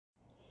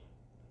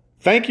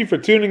Thank you for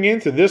tuning in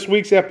to this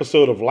week's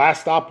episode of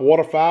Last Stop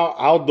Waterfowl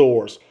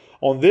Outdoors.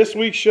 On this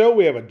week's show,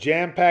 we have a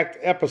jam-packed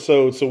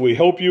episode, so we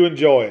hope you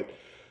enjoy it.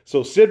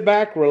 So sit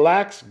back,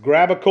 relax,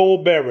 grab a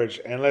cold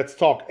beverage, and let's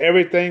talk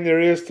everything there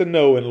is to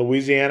know in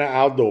Louisiana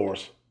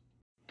outdoors.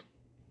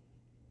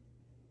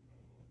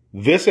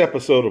 This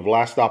episode of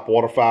Last Stop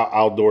Waterfowl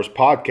Outdoors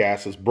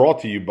podcast is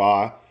brought to you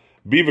by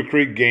Beaver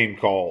Creek Game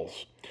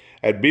Calls.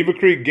 At Beaver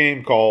Creek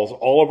Game Calls,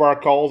 all of our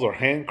calls are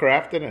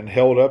handcrafted and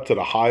held up to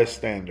the highest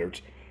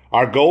standards.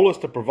 Our goal is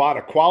to provide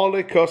a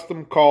quality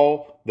custom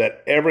call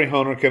that every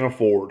hunter can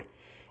afford.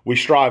 We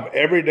strive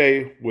every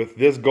day with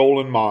this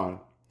goal in mind.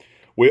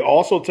 We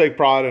also take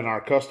pride in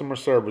our customer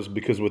service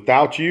because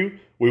without you,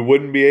 we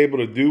wouldn't be able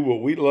to do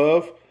what we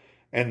love,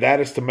 and that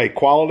is to make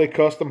quality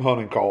custom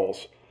hunting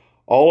calls.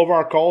 All of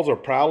our calls are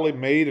proudly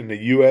made in the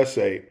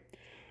USA.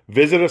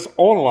 Visit us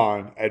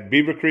online at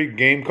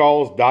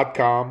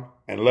beavercreekgamecalls.com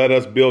and let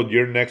us build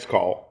your next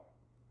call.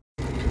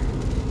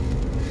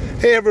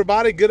 Hey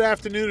everybody, good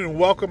afternoon and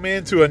welcome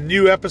into a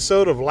new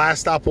episode of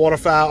Last Stop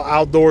Waterfowl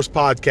Outdoors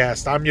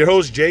podcast. I'm your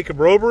host, Jacob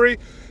Robery,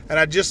 and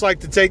I'd just like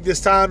to take this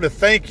time to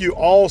thank you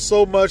all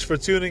so much for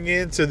tuning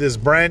in to this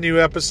brand new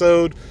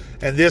episode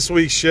and this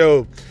week's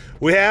show.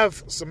 We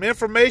have some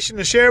information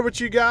to share with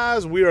you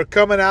guys. We are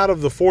coming out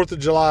of the 4th of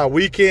July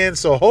weekend,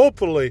 so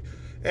hopefully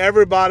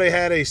everybody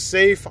had a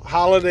safe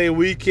holiday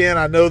weekend.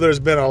 I know there's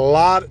been a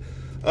lot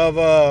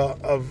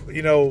of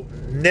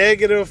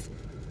negative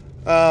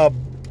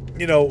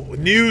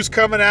news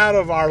coming out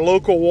of our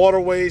local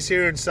waterways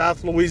here in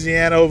South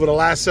Louisiana over the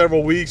last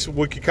several weeks.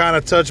 We could kind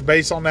of touch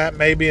base on that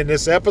maybe in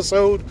this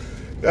episode.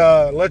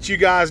 Let you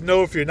guys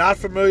know if you're not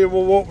familiar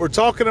with what we're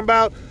talking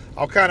about.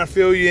 I'll kind of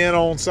fill you in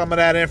on some of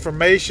that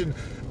information.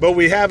 But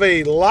we have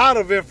a lot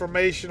of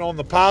information on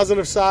the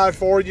positive side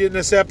for you in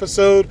this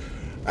episode.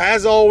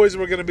 As always,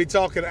 we're going to be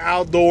talking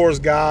outdoors,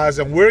 guys,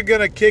 and we're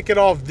going to kick it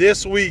off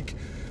this week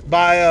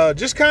by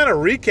just kind of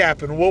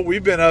recapping what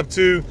we've been up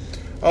to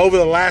over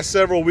the last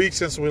several weeks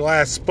since we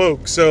last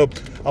spoke. So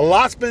a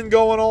lot's been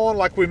going on.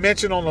 Like we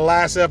mentioned on the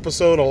last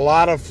episode, a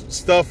lot of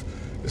stuff.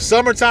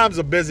 Summertime's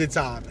a busy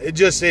time. It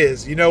just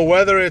is.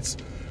 Whether it's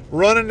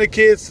running the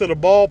kids to the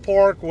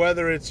ballpark,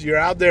 whether it's you're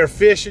out there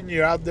fishing,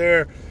 you're out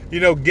there,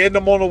 getting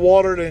them on the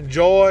water to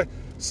enjoy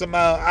some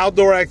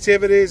outdoor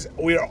activities.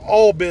 We are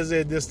all busy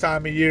at this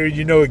time of year.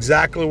 You know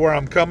exactly where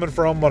I'm coming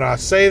from when I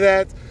say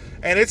that.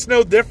 And it's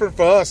no different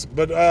for us,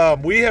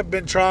 but we have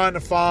been trying to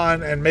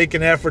find and make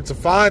an effort to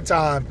find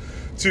time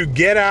to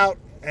get out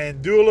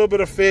and do a little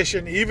bit of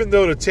fishing, even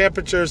though the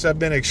temperatures have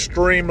been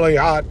extremely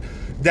hot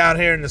down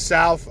here in the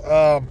South,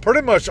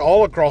 pretty much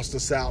all across the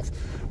South.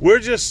 We're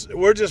just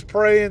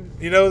praying,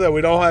 that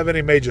we don't have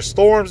any major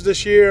storms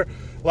this year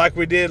like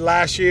we did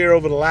last year.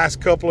 Over the last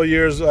couple of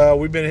years,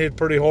 we've been hit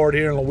pretty hard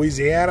here in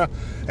Louisiana,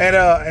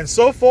 and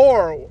so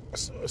far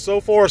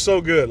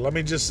so good. Let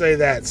me just say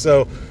that.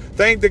 So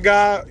thank the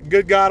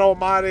good God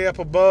Almighty up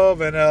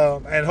above,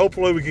 and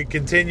hopefully we can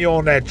continue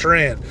on that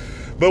trend.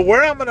 But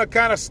where I'm going to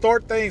kind of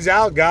start things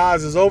out,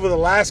 guys, is over the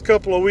last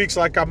couple of weeks,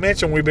 like I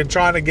mentioned, we've been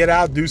trying to get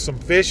out, do some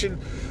fishing.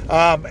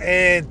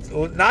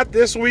 And not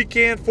this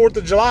weekend, 4th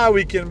of July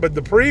weekend, but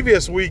the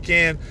previous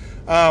weekend,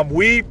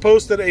 we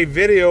posted a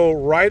video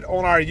right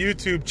on our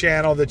YouTube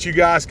channel that you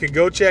guys can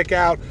go check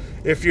out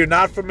if you're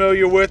not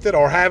familiar with it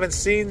or haven't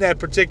seen that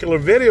particular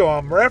video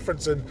I'm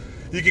referencing.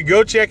 You can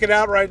go check it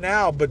out right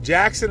now. But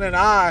Jackson and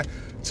I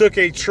took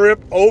a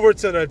trip over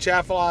to the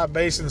Atchafalaya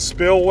Basin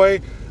Spillway,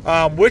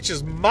 which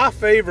is my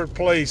favorite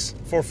place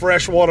for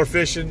freshwater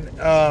fishing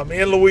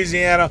in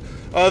Louisiana,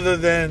 other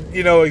than,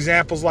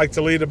 examples like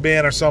Toledo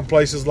Bend or some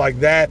places like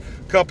that.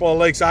 A couple of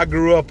lakes I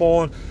grew up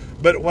on.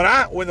 But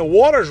when the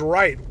water's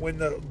right, when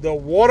the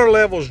water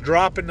levels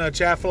drop in the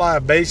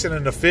Atchafalaya Basin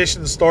and the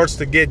fishing starts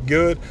to get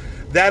good,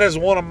 that is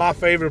one of my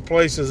favorite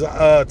places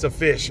to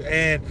fish.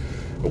 And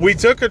we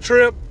took a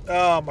trip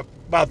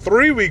about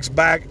 3 weeks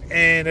back,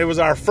 and it was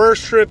our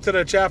first trip to the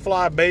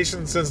Atchafalaya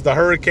Basin since the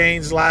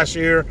hurricanes last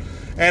year.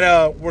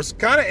 And we're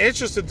kind of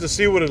interested to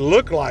see what it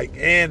looked like.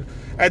 And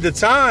at the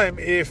time,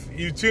 if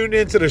you tuned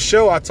into the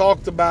show, I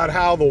talked about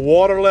how the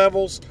water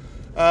levels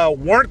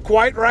weren't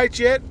quite right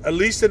yet, at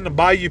least in the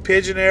Bayou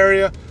Pigeon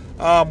area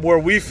where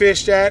we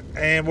fished at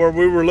and where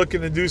we were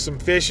looking to do some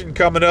fishing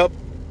coming up.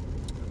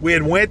 We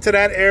had went to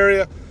that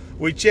area.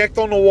 We checked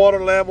on the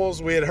water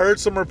levels. We had heard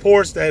some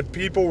reports that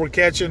people were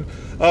catching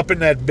up in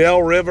that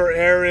Bell River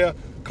area,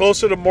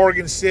 closer to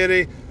Morgan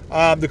City.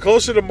 The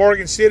closer to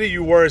Morgan City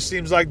you were, it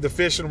seems like the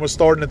fishing was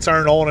starting to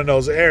turn on in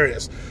those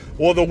areas.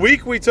 Well, the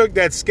week we took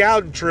that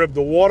scouting trip,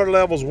 the water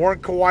levels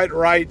weren't quite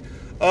right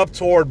up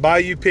toward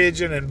Bayou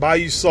Pigeon and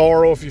Bayou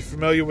Sorrel, if you're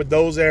familiar with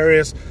those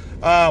areas.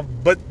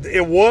 But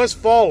it was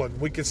falling.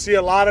 We could see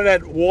a lot of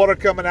that water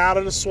coming out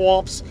of the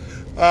swamps.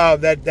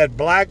 That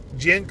black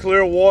gin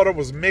clear water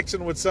was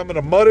mixing with some of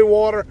the muddy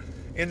water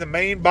in the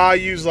main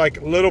bayous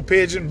like Little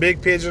Pigeon,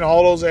 Big Pigeon,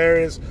 all those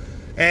areas.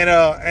 And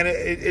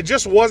it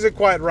just wasn't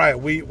quite right.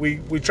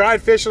 We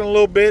tried fishing a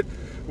little bit.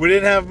 We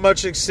didn't have much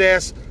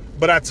success.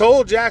 But I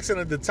told Jackson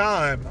at the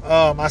time,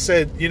 I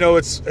said,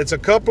 it's a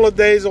couple of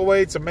days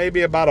away to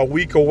maybe about a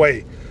week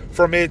away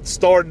from it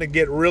starting to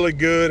get really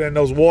good and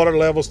those water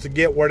levels to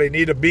get where they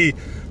need to be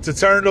to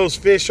turn those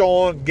fish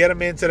on, get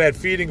them into that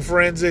feeding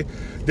frenzy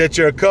that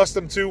you're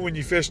accustomed to when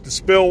you fish the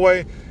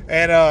spillway.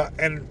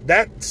 And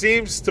that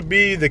seems to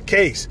be the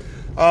case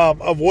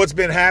of what's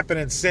been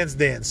happening since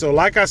then. So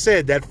like I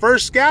said, that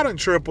first scouting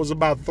trip was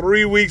about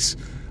 3 weeks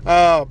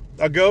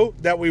ago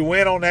that we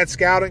went on that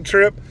scouting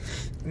trip.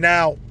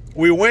 Now,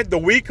 we went the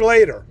week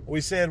later.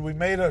 We said we're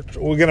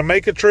going to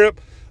make a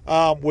trip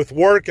with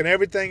work and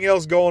everything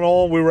else going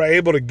on. We were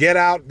able to get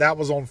out. That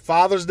was on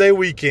Father's Day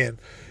weekend.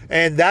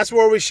 And that's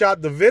where we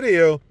shot the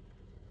video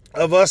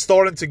of us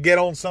starting to get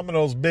on some of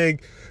those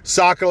big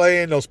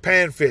sac-a-lait and those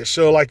panfish.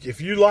 So, like,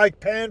 if you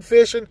like pan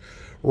fishing,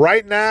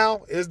 right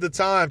now is the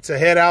time to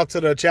head out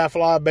to the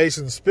Atchafalaya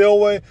Basin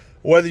Spillway.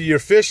 Whether you're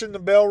fishing the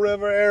Bell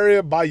River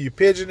area, Bayou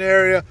Pigeon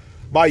area,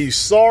 Bayou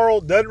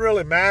Sorrel, doesn't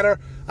really matter.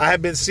 I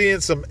have been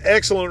seeing some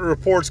excellent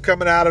reports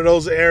coming out of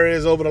those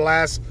areas over the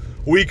last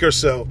week or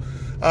so.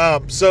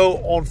 So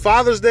on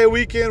Father's Day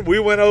weekend, we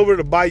went over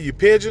to Bayou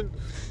Pigeon.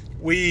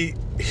 We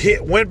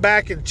went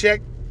back and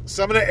checked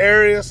some of the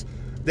areas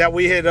that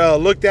we had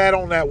looked at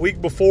on that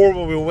week before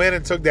when we went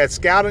and took that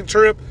scouting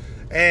trip.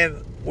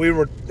 And we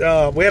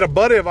had a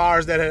buddy of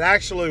ours that had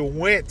actually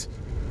went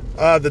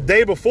the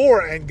day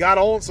before and got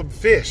on some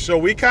fish. So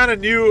we kind of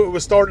knew it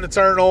was starting to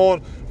turn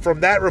on from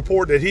that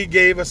report that he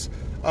gave us.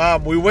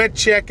 We went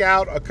check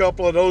out a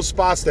couple of those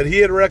spots that he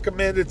had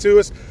recommended to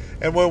us.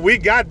 And when we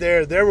got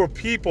there, there were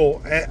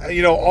people,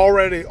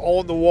 already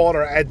on the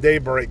water at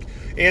daybreak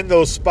in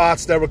those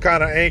spots that were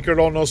kind of anchored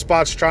on those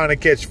spots trying to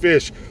catch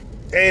fish.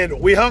 And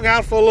we hung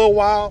out for a little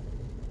while.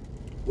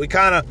 We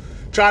kind of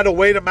tried to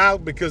wait them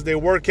out because they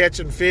were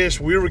catching fish.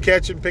 We were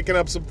picking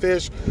up some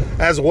fish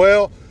as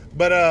well.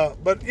 But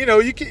we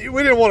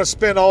didn't want to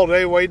spend all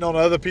day waiting on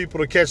other people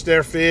to catch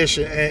their fish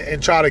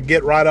and try to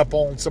get right up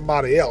on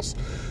somebody else.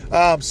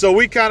 So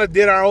we kind of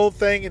did our own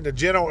thing in the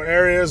general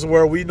areas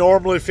where we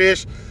normally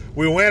fish.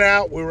 We went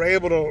out. We were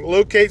able to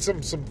locate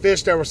some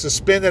fish that were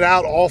suspended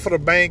out off of the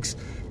banks,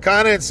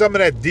 kind of in some of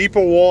that deeper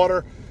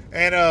water.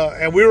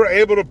 And we were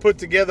able to put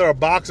together a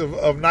box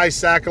of nice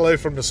sac-a-lait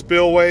from the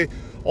spillway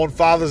on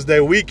Father's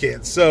Day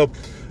weekend. So,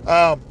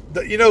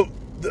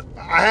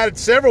 I had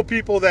several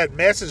people that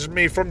messaged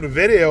me from the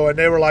video, and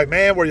they were like,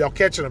 man, were y'all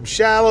catching them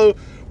shallow?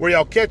 Were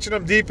y'all catching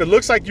them deep? It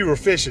looks like you were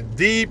fishing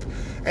deep.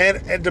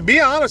 And to be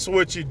honest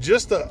with you,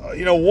 just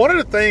one of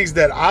the things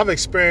that I've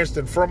experienced,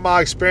 and from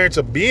my experience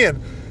of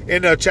being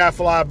in the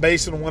Atchafalaya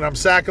Basin when I'm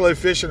sac-a-lait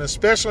fishing,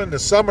 especially in the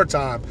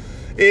summertime,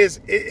 is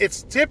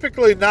it's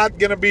typically not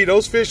going to be,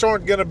 those fish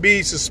aren't going to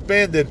be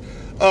suspended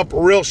up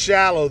real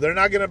shallow. They're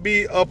not going to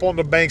be up on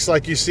the banks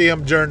like you see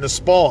them during the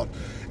spawn.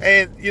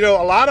 And,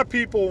 a lot of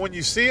people, when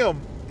you see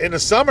them in the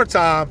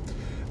summertime,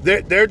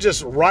 they're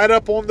just right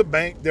up on the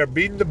bank. They're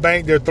beating the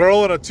bank. They're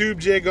throwing a tube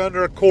jig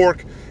under a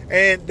cork,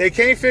 and they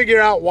can't figure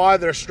out why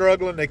they're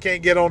struggling. They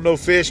can't get on no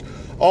fish.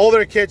 All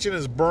they're catching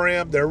is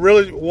brim. They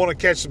really want to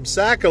catch some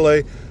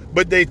sac-a-lait,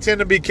 but they tend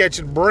to be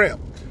catching brim.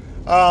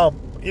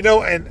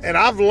 And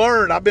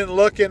I've been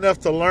lucky enough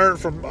to learn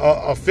from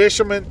a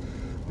fisherman,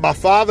 my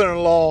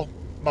father-in-law,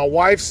 my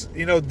wife's,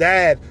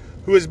 dad,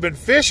 who has been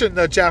fishing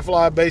the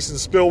Atchafalaya Basin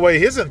Spillway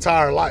his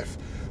entire life.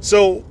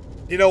 So,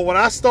 when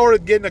I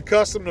started getting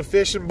accustomed to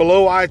fishing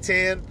below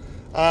I-10,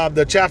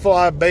 the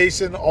Atchafalaya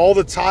Basin, all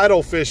the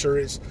tidal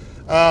fisheries,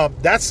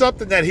 that's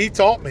something that he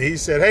taught me. He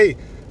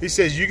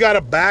said, you got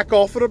to back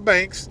off of the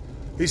banks.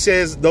 He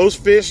says those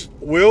fish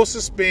will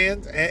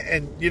suspend.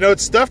 And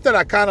it's stuff that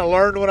I kind of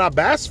learned when I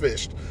bass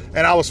fished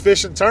and I was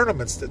fishing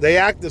tournaments. They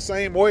act the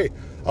same way.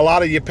 A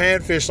lot of your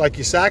panfish, like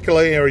your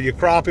sac-a-lait or your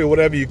crappie,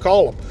 whatever you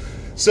call them.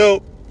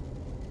 So,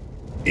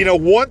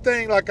 one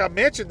thing, like I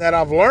mentioned, that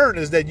I've learned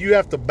is that you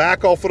have to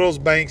back off of those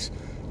banks.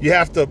 You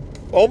have to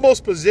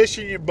almost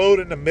position your boat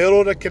in the middle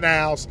of the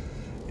canals.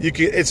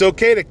 It's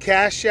okay to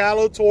cast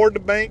shallow toward the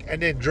bank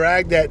and then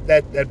drag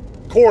that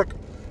cork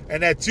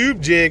and that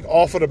tube jig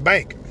off of the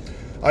bank.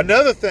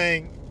 Another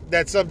thing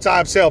that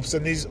sometimes helps,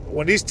 and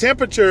when these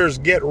temperatures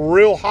get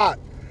real hot,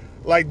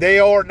 like they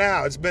are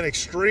now, it's been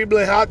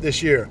extremely hot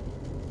this year,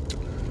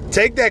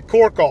 take that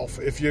cork off.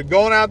 If you're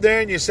going out there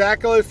and you're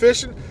sac-a-lait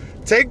fishing,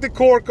 take the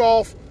cork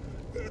off,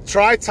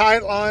 try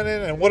tight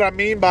lining. And what I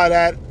mean by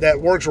that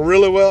works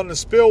really well in the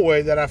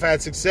spillway that I've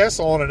had success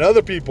on, and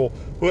other people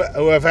who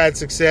have had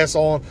success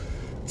on,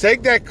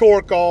 take that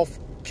cork off,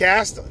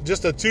 cast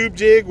just a tube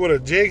jig with a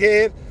jig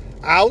head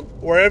out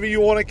wherever you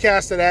want to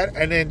cast it at,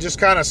 and then just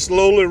kind of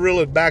slowly reel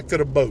it back to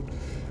the boat.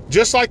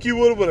 Just like you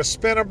would with a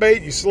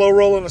spinnerbait. You slow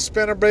rolling a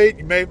spinnerbait,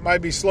 you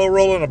might be slow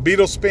rolling a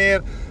beetle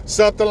spin,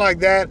 something like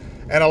that.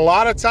 And a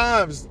lot of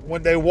times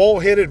when they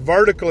won't hit it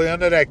vertically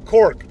under that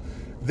cork,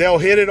 they'll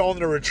hit it on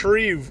the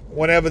retrieve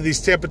whenever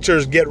these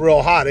temperatures get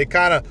real hot. It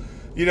kind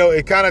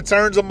of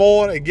turns them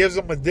on. It gives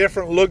them a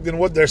different look than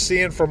what they're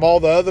seeing from all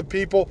the other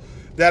people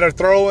that are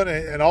throwing,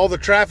 and all the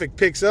traffic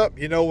picks up,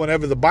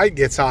 whenever the bite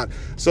gets hot.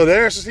 So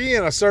they're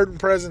seeing a certain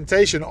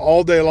presentation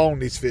all day long,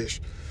 these fish.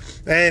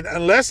 And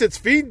unless it's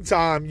feeding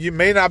time, you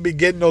may not be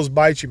getting those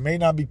bites. You may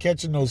not be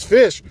catching those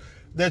fish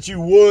that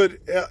you would,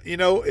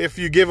 if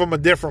you give them a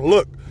different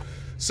look.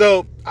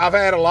 So I've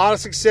had a lot of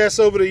success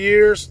over the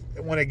years.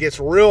 When it gets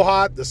real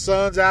hot, the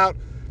sun's out,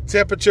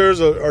 temperatures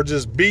are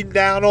just beating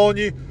down on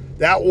you.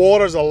 That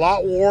water's a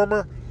lot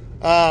warmer.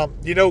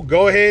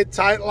 Go ahead,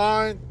 tight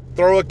line,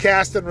 throw a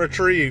cast and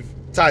retrieve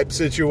type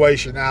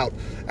situation out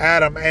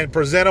at them and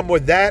present them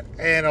with that.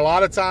 And a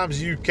lot of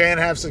times you can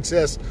have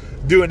success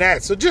doing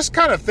that. So just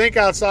kind of think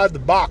outside the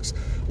box.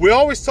 We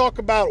always talk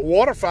about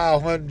waterfowl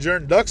hunting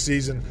during duck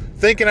season,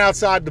 thinking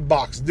outside the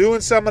box,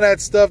 doing some of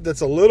that stuff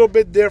that's a little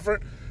bit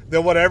different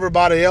than what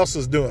everybody else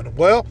is doing.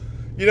 Well,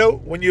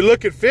 when you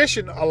look at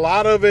fishing, a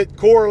lot of it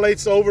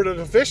correlates over to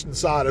the fishing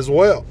side as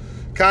well.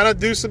 Kind of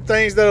do some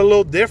things that are a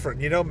little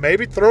different.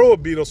 Maybe throw a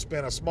beetle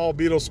spin, a small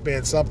beetle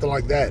spin, something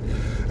like that.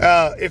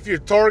 If you're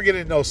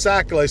targeting those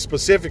sac-a-lait,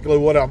 specifically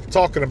what I'm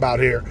talking about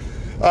here.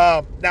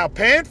 Now,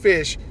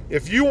 panfish,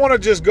 if you want to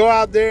just go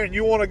out there and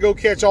you want to go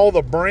catch all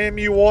the brim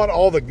you want,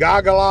 all the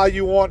goggle-eye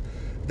you want,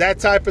 that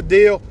type of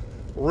deal,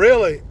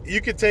 really,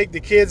 you could take the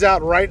kids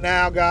out right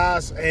now,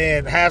 guys,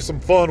 and have some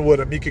fun with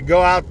them. You could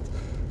go out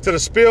to the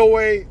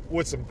spillway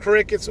with some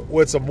crickets,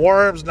 with some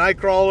worms, night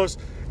crawlers,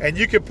 and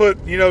you could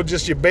put,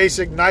 just your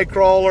basic night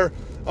crawler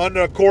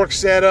under a cork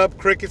setup,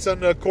 crickets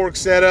under a cork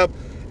setup,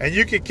 and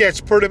you could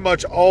catch pretty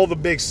much all the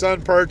big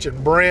sun perch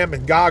and brim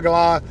and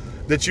goggle-eye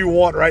that you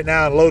want right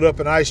now and load up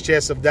an ice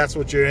chest if that's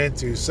what you're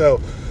into. So,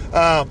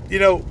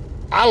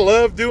 I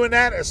love doing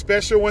that,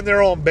 especially when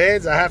they're on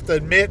beds. I have to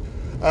admit,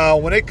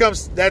 when it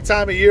comes that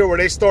time of year where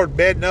they start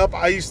bedding up,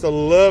 I used to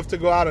love to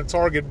go out and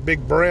target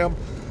big brim,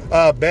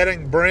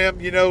 bedding brim,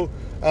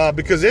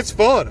 because it's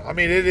fun. I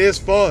mean, it is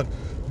fun.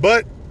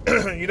 But,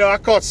 I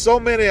caught so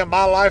many in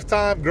my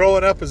lifetime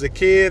growing up as a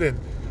kid, and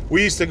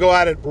we used to go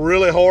at it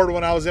really hard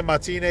when I was in my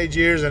teenage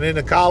years and in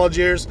the college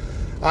years.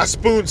 I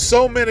spooned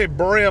so many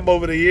brim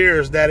over the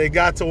years that it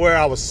got to where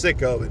I was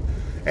sick of it.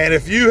 And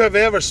if you have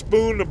ever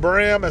spooned a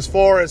brim as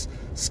far as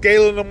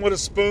scaling them with a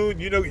spoon,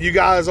 you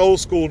guys old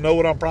school know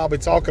what I'm probably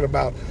talking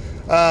about.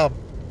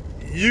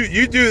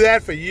 You do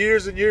that for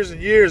years and years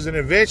and years, and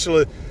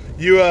eventually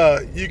you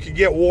can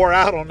get wore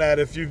out on that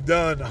if you've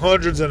done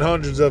hundreds and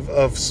hundreds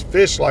of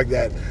fish like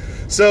that.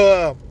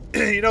 So,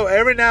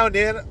 every now and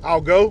then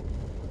I'll go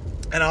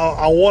and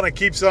I want to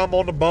keep some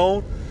on the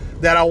bone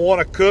that I want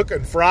to cook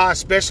and fry,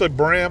 especially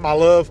brim. I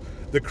love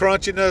the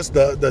crunchiness,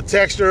 the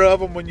texture of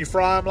them when you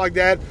fry them like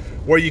that,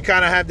 where you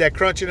kind of have that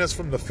crunchiness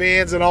from the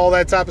fins and all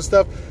that type of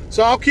stuff.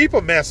 So I'll keep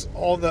a mess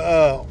on the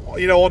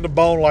on the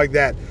bone like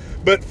that.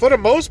 But for the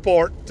most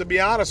part, to be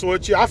honest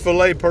with you, I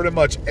fillet pretty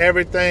much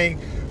everything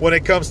when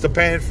it comes to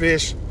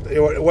panfish,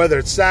 whether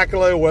it's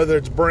sac-a-lait, whether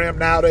it's brim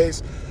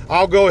nowadays.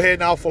 I'll go ahead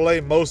and I'll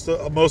fillet most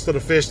of the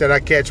fish that I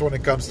catch when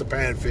it comes to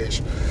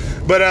panfish.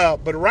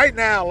 But right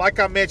now, like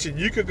I mentioned,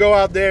 you could go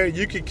out there,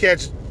 you could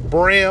catch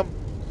brim,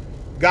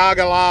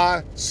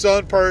 goggle-eye,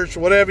 sun perch,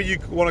 whatever you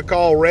want to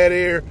call red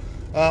ear.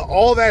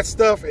 All that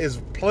stuff is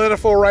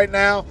plentiful right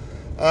now.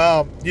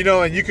 And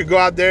you could go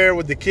out there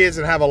with the kids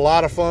and have a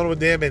lot of fun with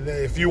them. And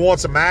if you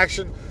want some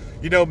action,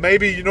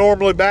 maybe you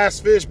normally bass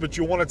fish, but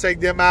you want to take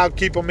them out,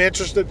 keep them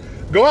interested,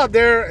 go out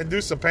there and do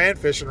some pan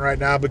fishing right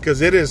now, because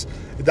the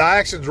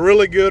action's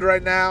really good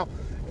right now.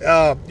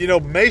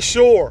 Make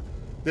sure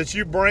that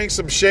you bring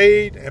some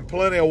shade and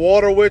plenty of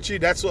water with you.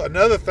 That's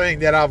another thing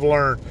that I've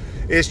learned,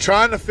 is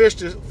trying to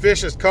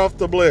fish as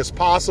comfortably as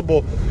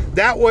possible.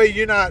 That way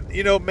you're not,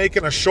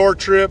 making a short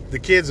trip. The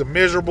kids are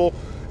miserable.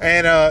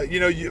 And,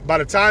 by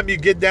the time you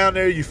get down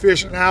there, you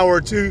fish an hour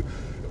or two,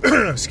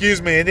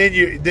 excuse me, and then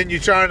you're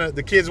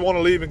the kids want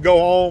to leave and go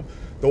home.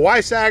 The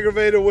wife's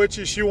aggravated with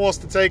you. She wants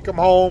to take them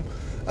home.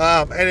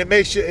 And it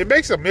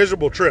makes a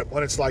miserable trip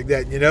when it's like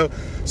that,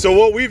 So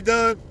what we've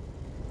done,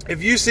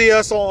 if you see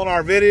us on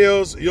our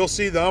videos, you'll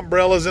see the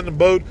umbrellas in the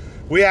boat.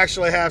 We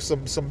actually have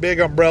some big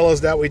umbrellas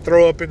that we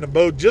throw up in the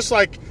boat, just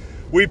like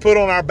we put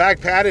on our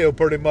back patio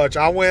pretty much.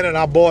 I went and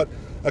I bought,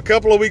 a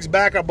couple of weeks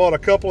back, I bought a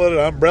couple of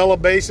the umbrella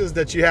bases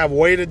that you have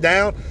weighted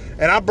down,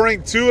 and I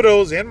bring 2 of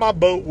those in my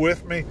boat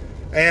with me,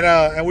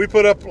 and we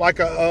put up like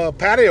a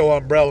patio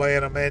umbrella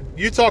in them. And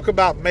you talk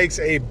about makes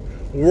a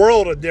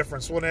world of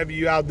difference whenever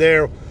you out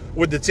there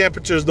with the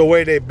temperatures the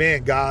way they've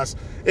been, guys.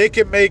 It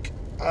can make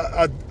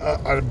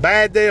a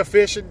bad day of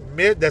fishing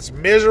that's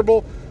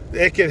miserable.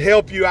 It can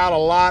help you out a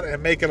lot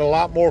and make it a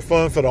lot more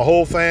fun for the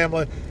whole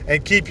family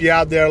and keep you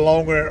out there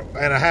longer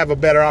and have a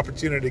better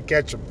opportunity to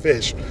catch some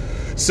fish.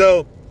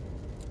 So,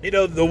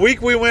 the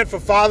week we went for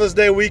Father's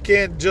Day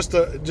weekend, just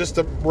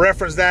to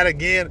reference that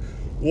again,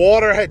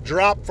 water had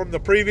dropped from the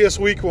previous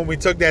week when we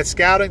took that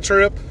scouting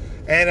trip,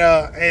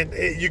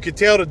 and you could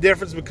tell the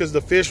difference because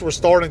the fish were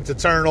starting to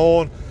turn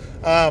on.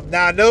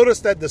 Now, I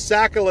noticed that the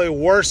sac-a-lait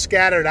were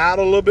scattered out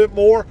a little bit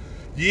more.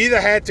 You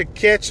either had to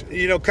catch,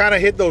 kind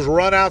of hit those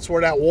runouts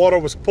where that water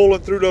was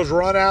pulling through those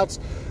runouts.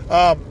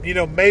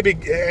 Maybe,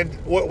 and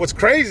what's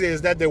crazy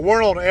is that they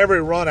weren't on every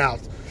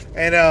runout.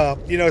 And,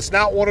 it's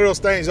not one of those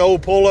things,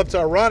 pull up to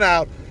a run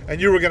out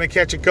and you were going to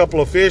catch a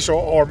couple of fish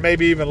or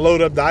maybe even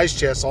load up the ice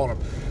chest on them.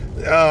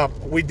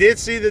 We did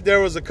see that there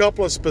was a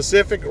couple of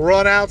specific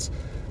runouts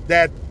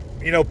that,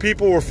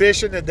 people were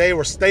fishing that they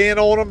were staying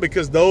on them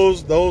because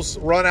those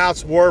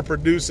runouts were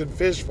producing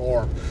fish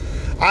for them.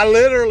 I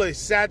literally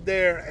sat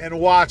there and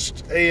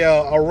watched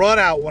a run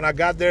out when I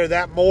got there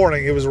that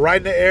morning. It was right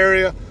in the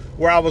area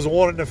where I was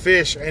wanting to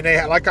fish, and they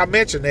had, like I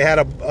mentioned, they had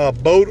a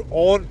boat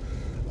on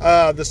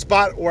the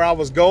spot where I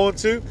was going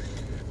to.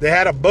 They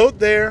had a boat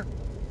there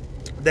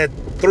that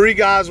 3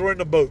 guys were in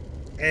the boat,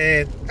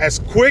 and as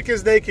quick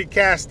as they could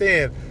cast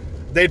in,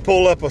 they'd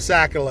pull up a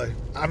sac-a-lay.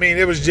 I mean,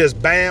 it was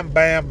just bam,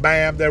 bam,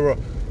 bam.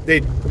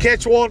 They'd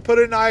catch one, put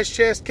it in the ice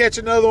chest, catch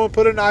another one,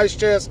 put it in the ice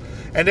chest,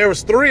 and there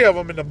was 3 of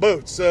them in the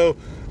boat. So,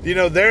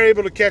 they're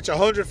able to catch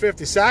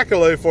 150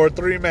 sac-a-lay for a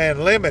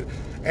 3-man limit.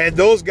 And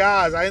those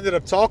guys, I ended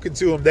up talking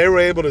to them, they were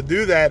able to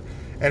do that.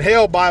 And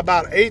hell, by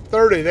about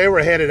 8:30, they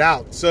were headed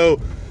out. So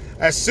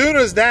as soon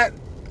as that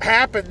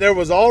happened, there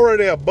was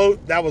already a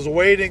boat that was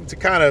waiting to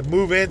kind of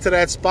move into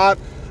that spot.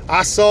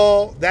 I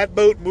saw that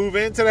boat move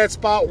into that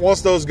spot.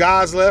 Once those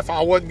guys left,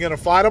 I wasn't going to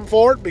fight them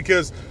for it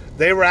because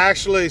they were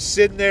actually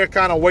sitting there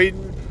kind of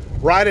waiting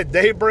right at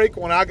daybreak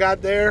when I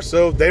got there.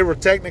 So they were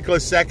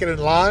technically second in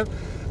line.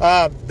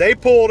 They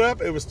pulled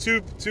up. It was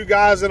two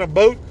guys in a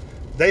boat.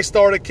 They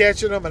started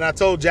catching them, and I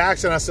told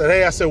Jackson, I said,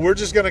 hey, we're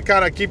just going to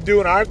kind of keep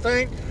doing our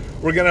thing.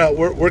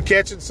 We're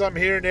catching some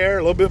here and there,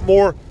 a little bit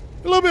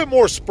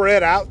more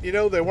spread out.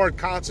 They weren't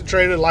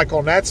concentrated like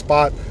on that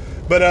spot.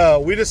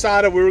 But we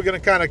decided we were going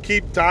to kind of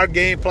keep to our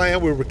game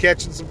plan. We were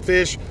catching some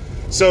fish.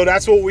 So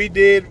that's what we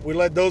did. We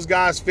let those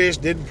guys fish,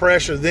 didn't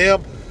pressure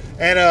them.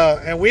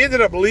 And we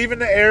ended up leaving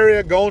the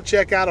area, going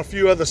check out a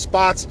few other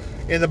spots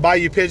in the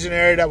Bayou Pigeon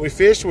area that we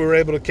fished. We were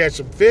able to catch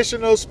some fish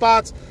in those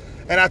spots.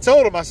 And I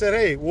told them, I said,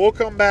 hey, we'll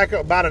come back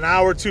about an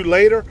hour or two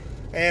later,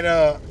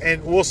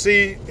 and we'll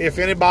see if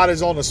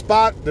anybody's on the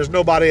spot. There's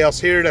nobody else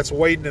here that's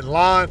waiting in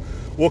line.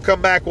 We'll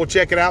come back, we'll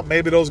check it out.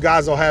 Maybe those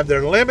guys will have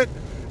their limit,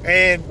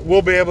 and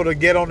we'll be able to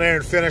get on there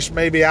and finish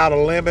maybe out a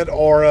limit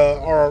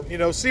or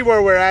see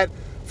where we're at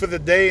for the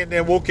day, and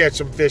then we'll catch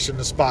some fish in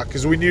the spot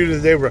because we knew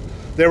that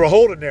they were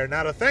holding there.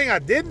 Now, the thing I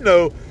didn't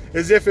know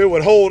is if it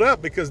would hold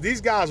up because these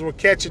guys were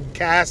catching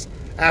cast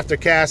after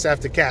cast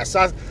after cast.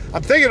 So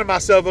I'm thinking to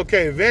myself,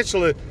 okay,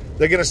 eventually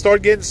they're going to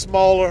start getting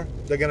smaller.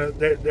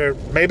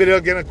 Maybe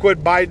they're going to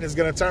quit biting. It's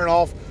going to turn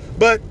off.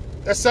 But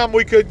that's something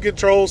we couldn't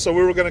control, so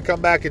we were going to come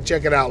back and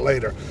check it out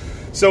later.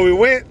 So we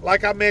went,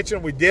 like I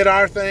mentioned, we did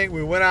our thing.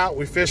 We went out,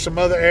 we fished some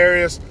other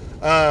areas.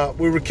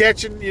 We were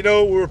catching, we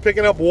were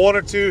picking up 1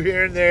 or 2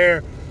 here and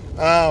there.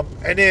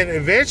 And then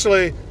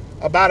eventually,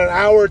 about an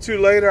hour or 2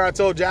 later, I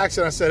told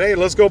Jackson, I said, hey,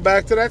 let's go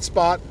back to that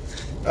spot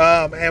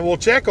and we'll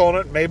check on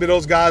it. Maybe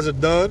those guys are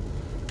done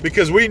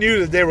because we knew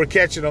that they were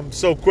catching them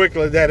so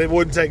quickly that it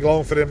wouldn't take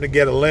long for them to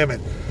get a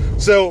limit.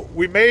 So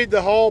we made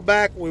the haul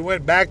back. We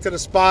went back to the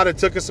spot. It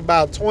took us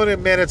about 20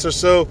 minutes or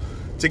so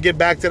to get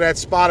back to that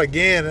spot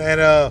again.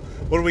 And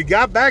when we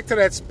got back to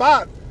that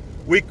spot,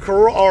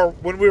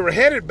 when we were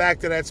headed back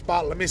to that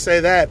spot, let me say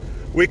that,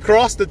 we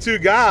crossed the 2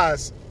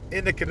 guys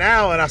in the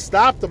canal, and I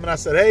stopped them, and I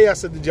said, hey,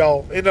 did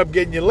y'all end up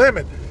getting your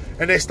limit?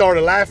 And they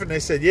started laughing. They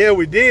said, yeah,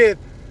 we did.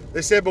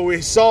 They said, but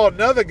we saw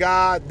another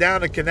guy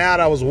down the canal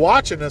that was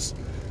watching us,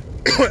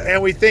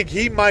 and we think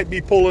he might be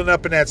pulling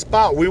up in that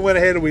spot. We went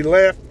ahead and we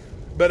left,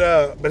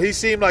 but he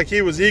seemed like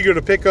he was eager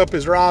to pick up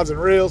his rods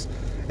and reels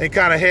and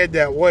kind of head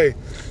that way.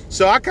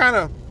 So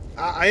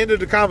I ended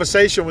the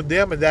conversation with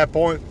them at that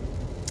point,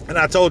 and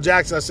I told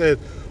Jackson, I said,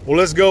 well,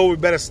 let's go. We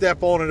better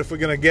step on it if we're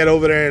going to get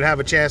over there and have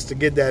a chance to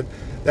get that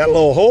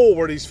little hole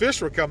where these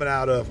fish were coming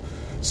out of.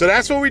 So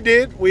that's what we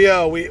did. We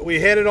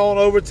headed on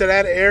over to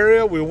that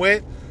area. We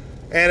went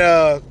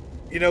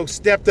and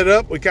stepped it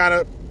up. We kind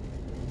of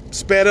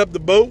sped up the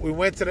boat. We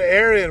went to the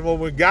area, and when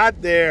we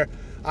got there,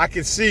 I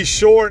could see,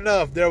 sure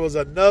enough, there was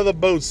another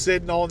boat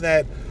sitting on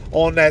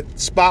that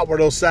spot where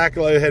those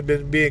sac-a-lay had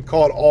been being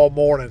caught all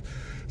morning.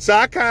 So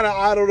I kind of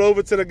idled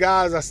over to the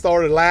guys. I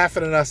started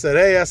laughing, and I said,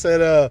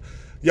 hey,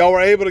 y'all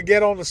were able to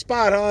get on the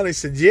spot, huh? And he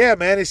said, yeah,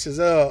 man. He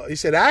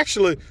said,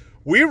 actually,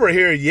 we were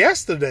here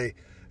yesterday.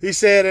 He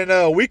said,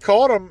 and we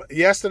caught them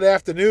yesterday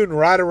afternoon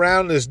right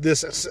around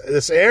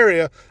this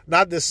area,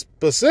 not this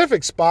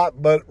specific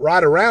spot, but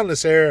right around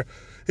this area.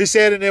 He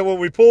said, and then when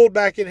we pulled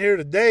back in here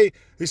today,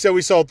 he said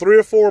we saw 3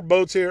 or 4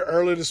 boats here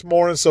early this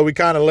morning, so we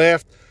kind of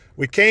left.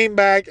 We came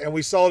back, and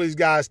we saw these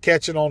guys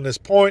catching on this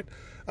point.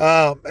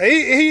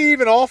 He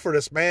even offered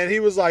us, man. He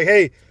was like,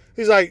 hey,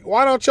 he's like,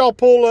 why don't y'all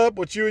pull up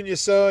with you and your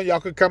son? Y'all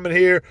could come in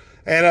here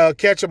and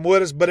catch them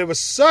with us. But it was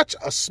such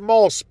a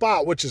small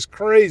spot, which is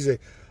crazy.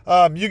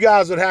 You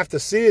guys would have to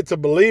see it to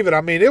believe it.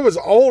 I mean, it was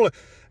only,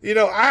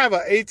 I have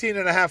an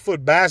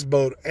 18.5-foot bass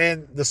boat,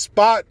 and the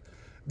spot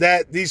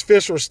that these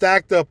fish were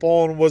stacked up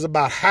on was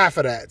about half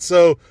of that.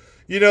 So,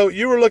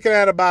 you were looking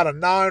at about a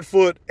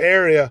 9-foot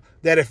area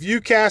that if you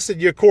casted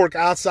your cork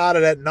outside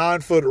of that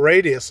 9-foot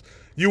radius,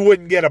 you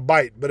wouldn't get a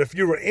bite. But if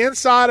you were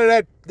inside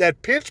of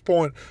that pinch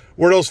point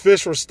where those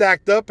fish were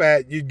stacked up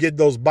at, you'd get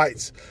those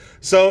bites.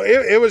 So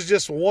it was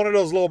just one of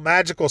those little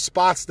magical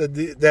spots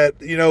that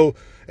you know,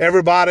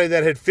 everybody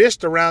that had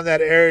fished around that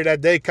area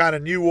that day kind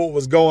of knew what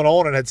was going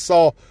on and had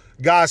saw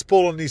guys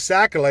pulling these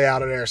sac-a-lait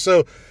out of there.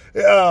 So,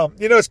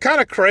 you know, it's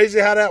kind of crazy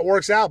how that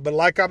works out. But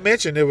like I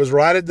mentioned, it was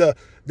right at the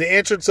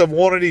entrance of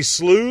one of these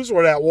sloughs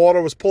where that water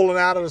was pulling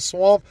out of the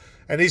swamp.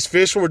 And these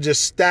fish were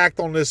just stacked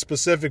on this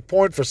specific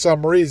point for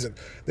some reason.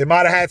 They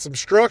might have had some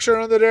structure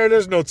under there.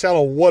 There's no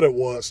telling what it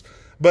was.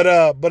 But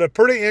a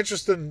pretty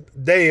interesting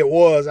day it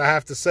was, I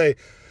have to say.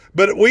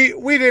 But we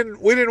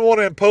didn't want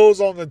to impose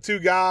on the two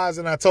guys,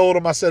 and I told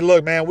them, I said,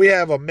 look, man, we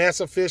have a mess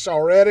of fish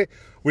already.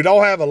 We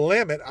don't have a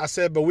limit. I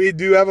said, but we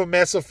do have a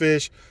mess of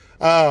fish.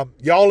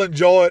 Y'all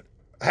enjoy it,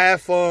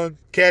 have fun,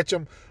 catch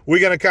them.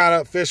 We're going to kind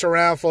of fish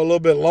around for a little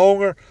bit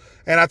longer.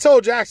 And I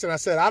told Jackson, I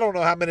said, I don't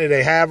know how many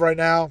they have right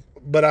now,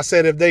 but I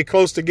said if they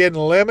close to getting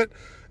the limit,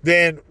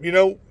 then, you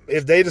know,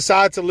 if they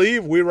decide to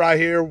leave, we right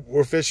here,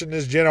 we're fishing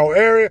this general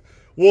area.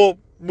 We'll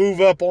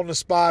move up on the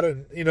spot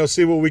and, you know,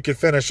 see what we can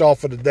finish off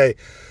for the day.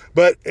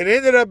 But it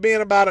ended up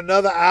being about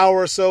another hour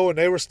or so, and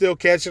they were still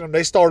catching them.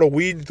 They started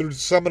weeding through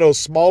some of those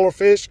smaller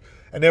fish,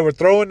 and they were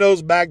throwing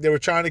those back. They were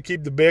trying to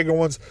keep the bigger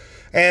ones.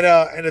 And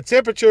the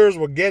temperatures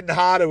were getting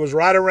hot. It was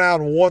right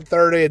around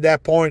 1:30 at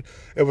that point.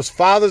 It was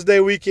Father's Day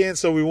weekend,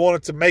 so we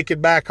wanted to make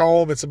it back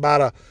home. It's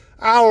about an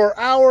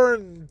hour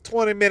and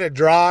 20-minute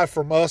drive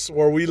from us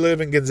where we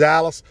live in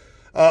Gonzales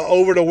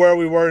over to where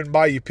we were in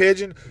Bayou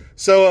Pigeon.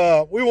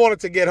 So we wanted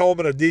to get home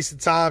at a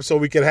decent time so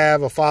we could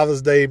have a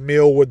Father's Day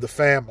meal with the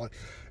family.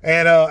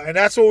 And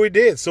that's what we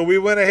did. So we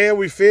went ahead,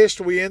 we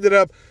fished. We ended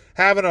up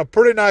having a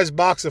pretty nice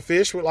box of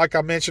fish. Like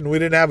I mentioned, we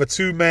didn't have a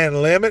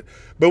 2-man limit,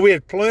 but we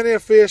had plenty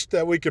of fish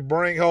that we could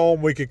bring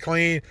home, we could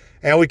clean,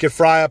 and we could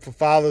fry up for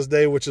Father's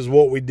Day, which is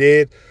what we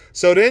did.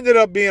 So it ended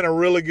up being a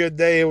really good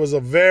day. It was a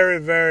very,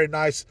 very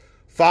nice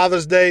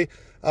Father's Day.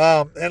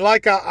 And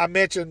like I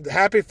mentioned,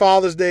 happy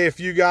Father's Day. If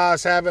you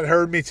guys haven't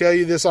heard me tell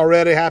you this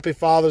already, happy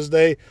Father's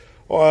Day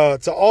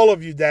to all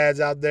of you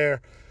dads out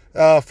there.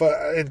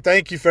 And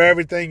thank you for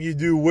everything you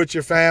do with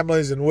your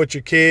families and with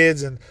your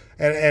kids and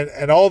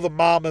all the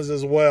mamas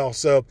as well.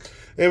 So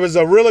it was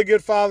a really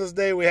good Father's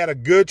Day. We had a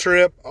good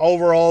trip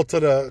overall to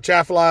the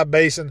Atchafalaya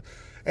Basin,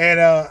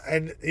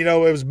 and you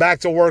know, it was back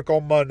to work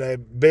on Monday,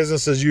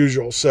 business as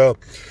usual. So,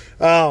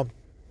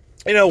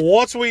 you know,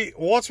 once we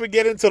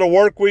get into the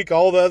work week,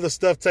 all the other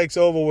stuff takes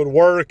over with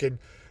work and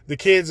the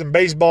kids and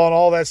baseball and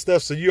all that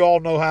stuff. So you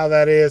all know how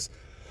that is.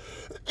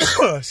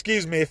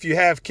 Excuse me, if you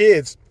have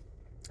kids.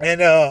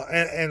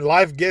 And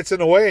life gets in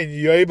the way, and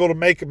you're able to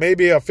make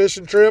maybe a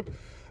fishing trip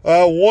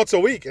once a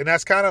week, and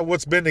that's kind of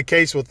what's been the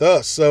case with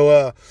us.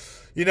 So,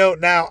 you know,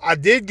 now I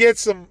did get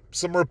some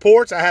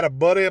reports. I had a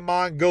buddy of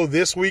mine go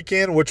this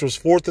weekend, which was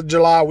 4th of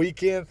July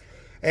weekend,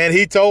 and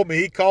he told me,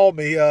 he called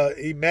me,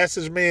 he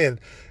messaged me, and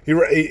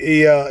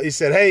he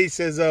said, hey, he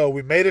says,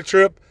 we made a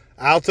trip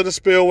out to the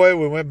spillway.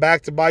 We went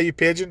back to Bayou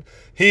Pigeon.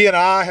 He and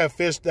I have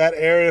fished that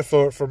area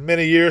for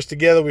many years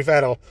together. We've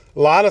had a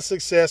lot of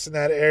success in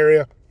that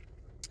area.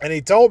 And he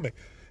told me,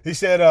 he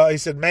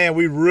said, man,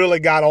 we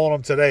really got on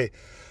them today.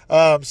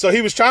 So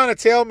he was trying to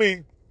tell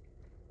me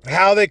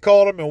how they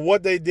caught them and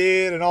what they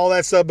did and all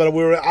that stuff. But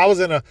I was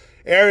in an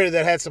area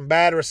that had some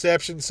bad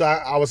reception, so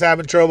I was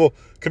having trouble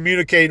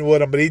communicating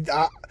with him. But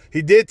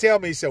he did tell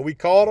me, he said, we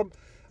caught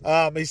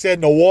them. He said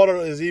the water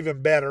is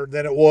even better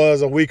than it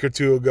was a week or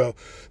two ago.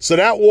 So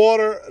that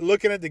water,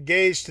 looking at the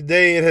gauge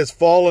today, it has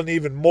fallen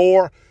even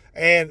more.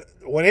 And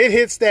when it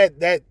hits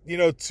that you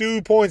know,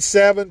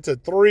 2.7 to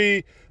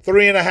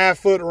 3.5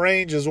 foot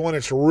range is when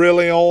it's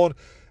really on,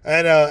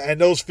 and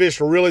those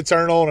fish really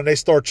turn on and they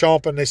start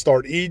chomping, they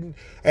start eating,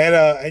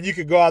 and you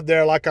could go out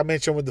there, like I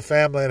mentioned, with the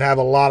family and have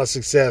a lot of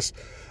success.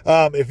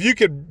 If you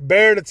could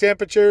bear the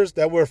temperatures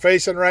that we're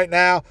facing right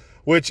now,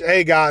 which,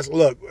 hey guys,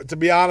 look, to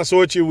be honest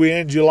with you, we're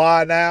in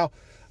July now.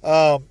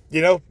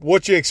 You know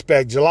what you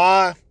expect?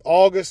 July,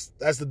 August,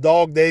 that's the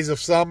dog days of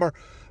summer.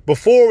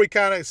 Before we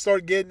kind of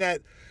start getting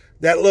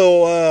that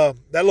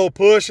little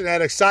push and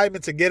that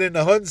excitement to get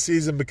into hunting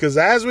season, because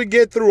as we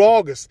get through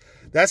August,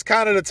 that's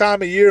kind of the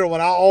time of year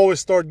when I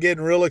always start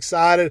getting real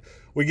excited.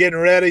 We're getting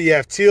ready. You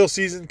have teal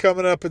season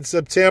coming up in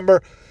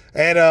September,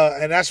 and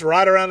that's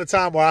right around the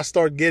time where I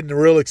start getting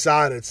real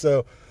excited.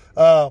 So,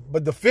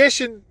 but the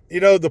fishing, you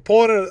know, the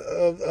point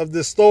of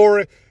this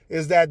story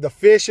is that the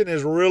fishing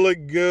is really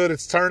good.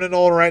 It's turning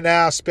on right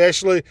now,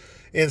 especially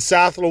in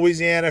South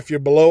Louisiana. If you're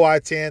below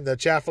I-10, the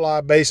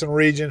Atchafalaya Basin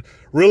region,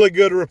 really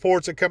good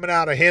reports are coming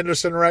out of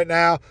Henderson right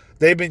now.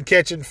 They've been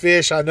catching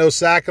fish. I know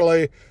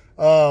sac-a-lait,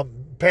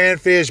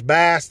 panfish,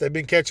 bass. They've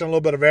been catching a little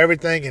bit of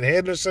everything in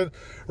Henderson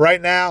right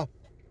now,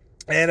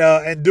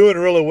 and doing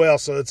really well.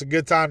 So it's a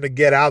good time to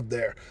get out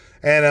there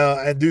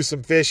and do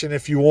some fishing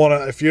if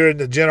you're in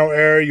the general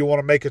area, you want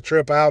to make a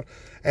trip out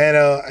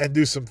and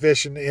do some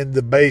fishing in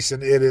the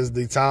basin. It is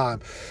the time.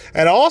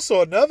 And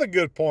also another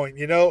good point,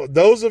 you know,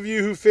 those of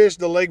you who fish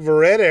the Lake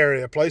Verret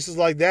area, places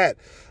like that,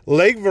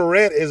 Lake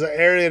Verret is an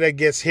area that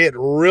gets hit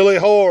really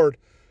hard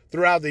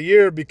throughout the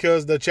year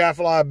because the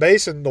Atchafalaya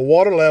Basin, the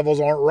water levels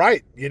aren't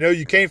right.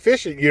 You can't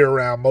fish it year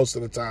round most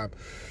of the time.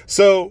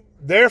 So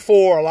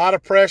therefore, a lot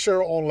of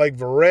pressure on Lake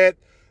Verret,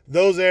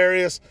 those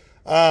areas.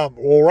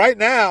 Well, right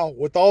now,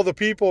 with all the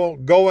people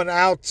going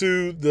out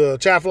to the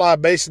Atchafalaya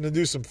Basin to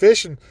do some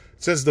fishing,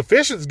 since the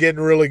fishing's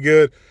getting really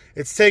good,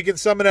 it's taking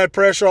some of that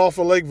pressure off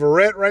of Lake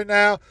Verret right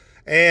now.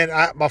 And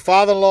my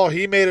father-in-law,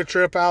 he made a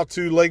trip out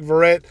to Lake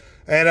Verret,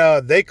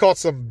 and they caught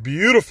some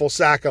beautiful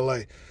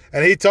sac-a-lait.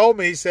 And he told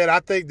me, he said,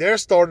 I think they're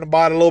starting to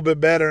bite a little bit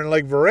better in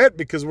Lake Verret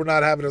because we're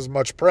not having as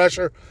much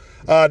pressure,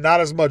 not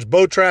as much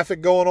boat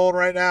traffic going on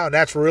right now, and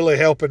that's really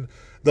helping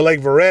the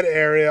Lake Verret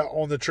area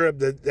on the trip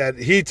that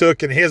he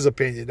took, in his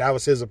opinion. That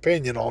was his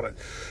opinion on it.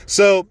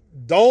 So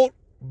don't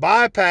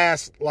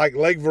bypass like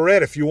Lake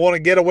Verret if you want to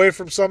get away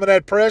from some of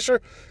that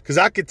pressure, because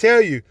I can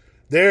tell you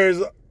there's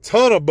a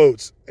ton of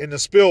boats in the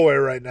spillway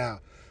right now.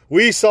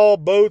 We saw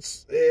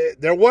boats.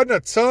 There wasn't a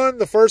ton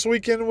the first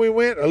weekend we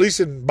went, at least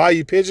in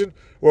Bayou Pigeon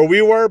where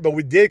we were, but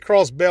we did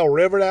cross Bell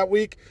River that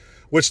week,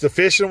 which the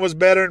fishing was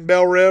better in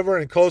Bell River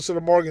and closer to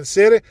Morgan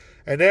City,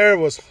 and there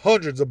was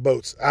hundreds of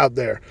boats out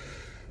there.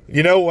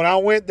 When I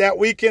went that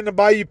weekend to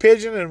Bayou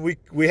Pigeon and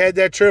we had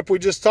that trip we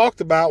just talked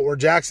about where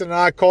Jackson and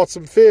I caught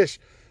some fish,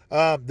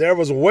 there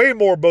was way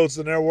more boats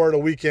than there were the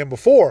weekend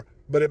before.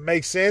 But it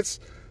makes sense.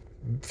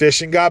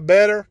 Fishing got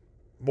better,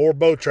 more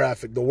boat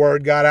traffic. The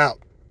word got out.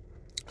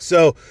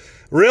 So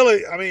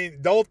really,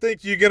 don't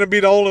think you're going to be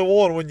the only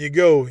one when you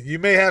go. You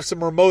may have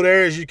some remote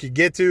areas you could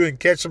get to and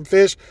catch some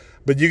fish,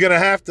 but you're going to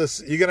have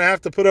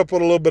to put up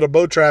with a little bit of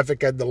boat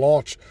traffic at the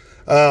launch,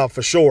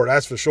 for sure.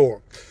 That's for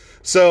sure.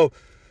 So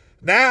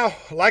now,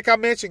 like I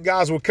mentioned,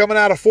 guys, we're coming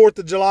out of 4th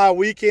of July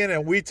weekend,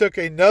 and we took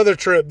another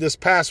trip this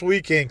past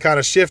weekend, kind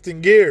of shifting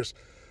gears.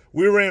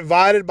 We were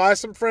invited by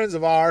some friends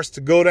of ours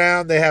to go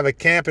down. They have a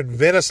camp in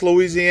Venice,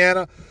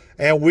 Louisiana,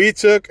 and we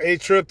took a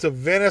trip to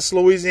Venice,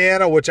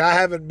 Louisiana, which I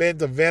haven't been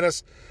to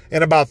Venice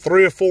in about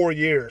 3 or 4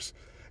 years.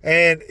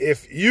 And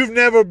if you've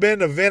never been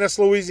to Venice,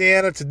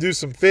 Louisiana to do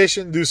some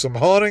fishing, do some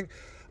hunting,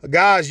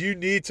 guys, you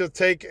need to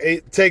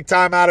take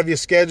time out of your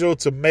schedule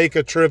to make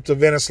a trip to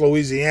Venice,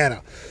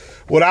 Louisiana.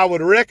 What I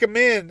would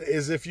recommend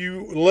is if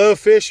you love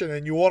fishing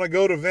and you want to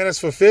go to Venice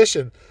for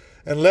fishing,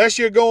 unless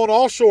you're going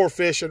offshore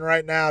fishing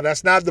right now,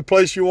 that's not the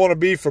place you want to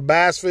be for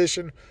bass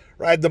fishing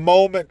right at the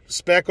moment.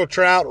 Speckled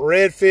trout,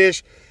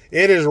 redfish,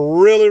 it is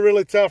really,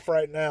 really tough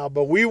right now.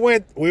 But we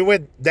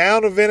went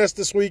down to Venice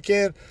this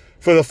weekend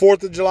for the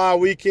 4th of July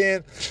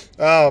weekend.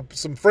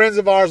 Some friends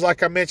of ours,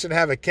 like I mentioned,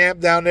 have a camp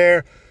down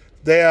there.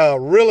 They are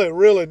really,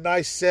 really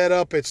nice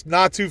setup. It's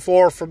not too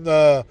far from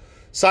the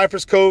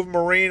Cypress Cove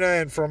Marina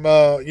and from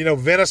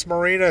Venice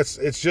Marina.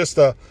 It's just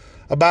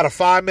about a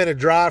 5-minute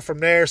drive from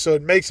there, so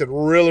it makes it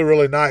really,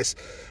 really nice.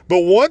 But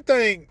one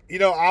thing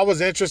I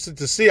was interested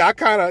to see, I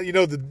kind of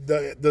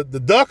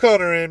the duck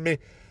hunter in me,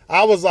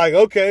 I was like,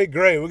 okay,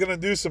 great, we're gonna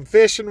do some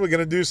fishing, we're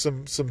gonna do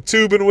some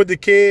tubing with the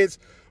kids,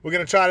 we're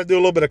gonna try to do a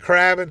little bit of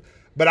crabbing,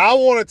 but I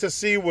wanted to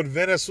see what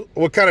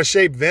kind of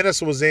shape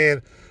Venice was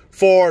in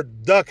for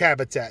duck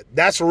habitat.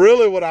 That's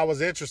really what I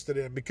was interested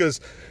in, because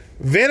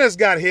Venice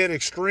got hit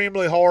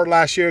extremely hard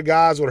last year,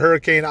 guys, with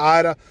Hurricane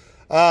Ida.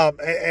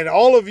 And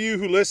all of you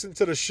who listen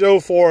to the show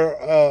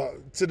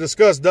to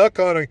discuss duck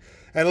hunting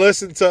and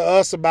listen to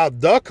us about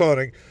duck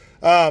hunting,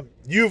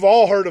 you've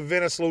all heard of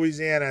Venice,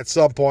 Louisiana at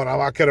some point,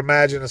 I could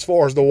imagine, as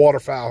far as the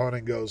waterfowl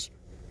hunting goes.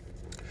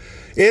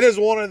 It is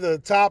one of the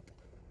top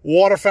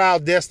waterfowl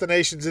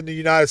destinations in the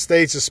United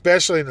States,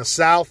 especially in the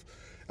South,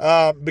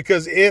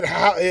 because it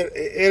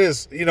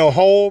is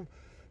home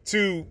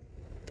to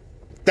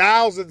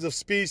thousands of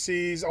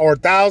species or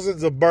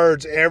thousands of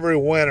birds every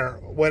winter.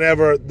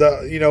 Whenever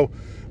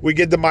we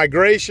get the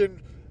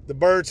migration, the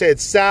birds head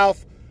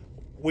south.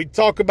 We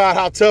talk about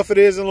how tough it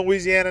is in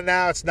Louisiana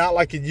now. It's not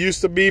like it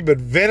used to be, but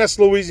Venice,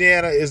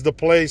 Louisiana is the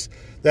place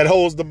that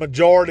holds the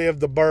majority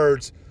of the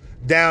birds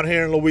down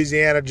here in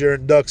Louisiana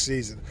during duck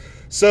season.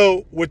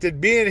 So with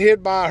it being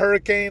hit by a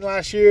hurricane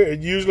last year, it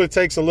usually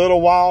takes a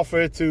little while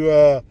for it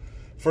to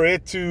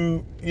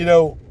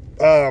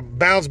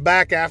bounce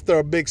back after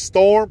a big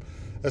storm,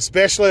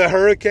 especially a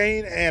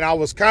hurricane. And I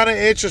was kind of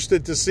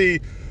interested to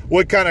see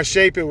what kind of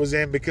shape it was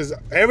in, because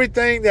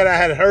everything that I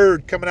had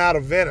heard coming out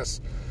of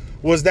Venice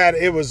was that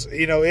it was,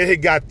 it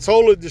had got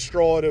totally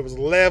destroyed. It was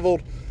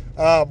leveled,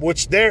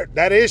 which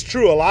that is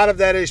true. A lot of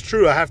that is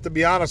true. I have to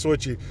be honest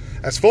with you.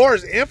 As far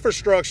as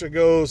infrastructure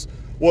goes,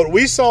 what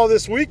we saw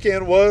this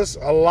weekend was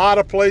a lot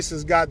of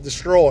places got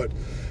destroyed.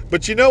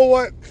 But you know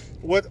what?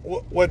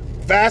 What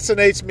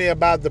fascinates me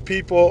about the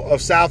people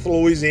of South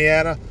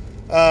Louisiana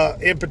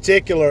in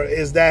particular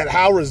is that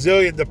how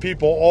resilient the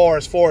people are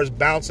as far as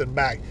bouncing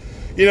back.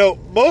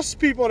 Most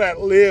people that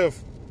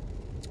live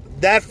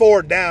that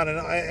far down,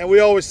 and we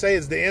always say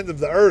it's the end of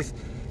the earth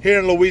here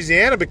in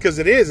Louisiana, because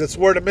it is. It's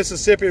where the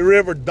Mississippi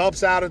River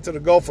dumps out into the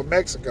Gulf of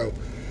Mexico.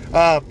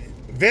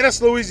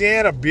 Venice,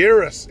 Louisiana,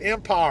 Buras,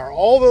 Empire,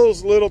 all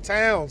those little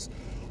towns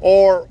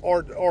are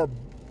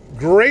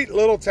great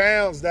little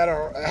towns that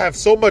have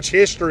so much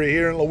history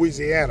here in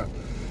Louisiana.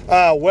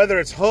 Whether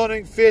it's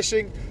hunting,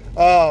 fishing,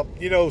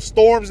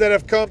 Storms that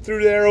have come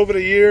through there over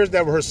the years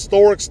that were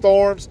historic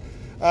storms.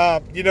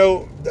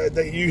 You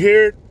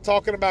hear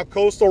talking about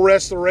coastal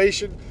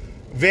restoration.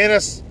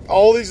 Venice,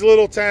 all these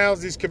little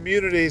towns, these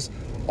communities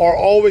are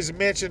always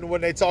mentioned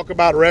when they talk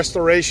about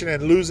restoration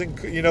and losing,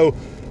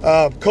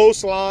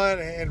 coastline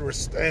and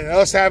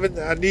us having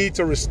a need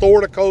to restore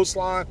the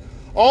coastline.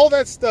 All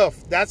that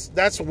stuff,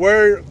 that's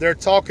where they're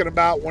talking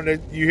about when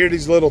you hear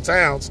these little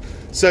towns,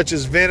 such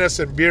as Venice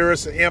and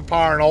Buras and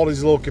Empire and all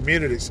these little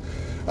communities.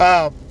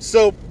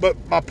 But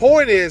my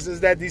point is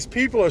that these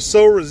people are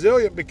so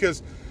resilient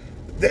because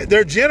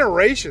they're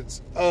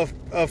generations of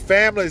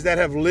families that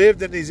have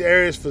lived in these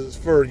areas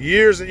for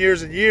years and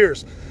years and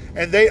years,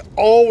 and they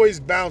always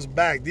bounce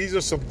back. These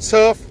are some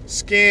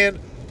tough-skinned,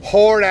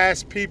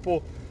 hard-ass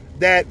people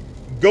that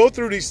go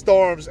through these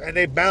storms and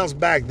they bounce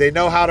back. They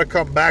know how to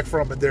come back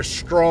from it. They're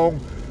strong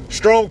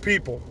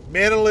people,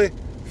 mentally,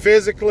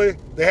 physically.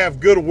 They have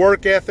good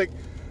work ethic.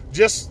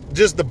 Just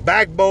the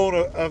backbone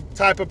of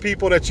type of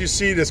people that you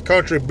see this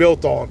country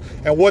built on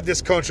and what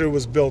this country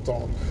was built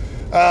on.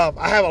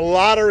 I have a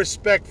lot of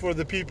respect for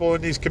the people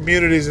in these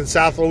communities in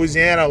South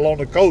Louisiana along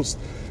the coast,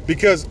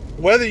 because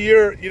whether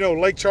you're,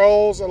 Lake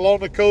Charles along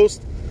the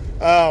coast,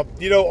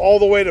 all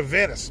the way to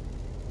Venice,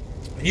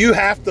 you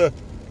have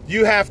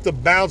to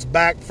bounce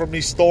back from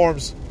these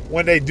storms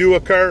when they do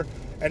occur,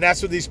 and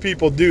that's what these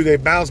people do. They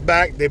bounce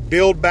back, they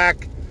build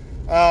back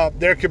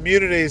their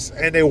communities,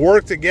 and they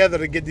work together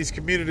to get these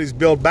communities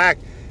built back,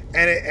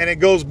 and it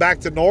goes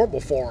back to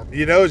normal for them.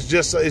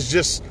 It's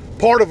just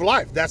part of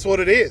life. That's what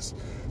it is.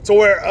 So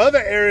where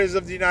other areas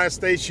of the United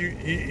States,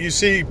 you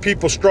see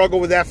people struggle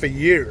with that for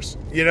years.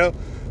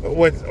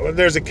 When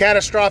there's a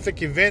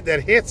catastrophic event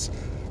that hits,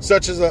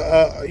 such as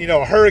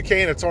a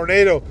hurricane, a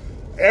tornado,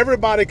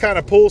 everybody kind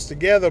of pulls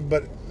together.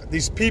 But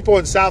these people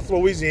in South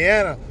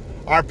Louisiana,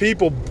 our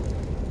people,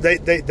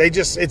 they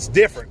just, it's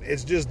different.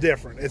 It's just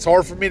different. It's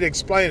hard for me to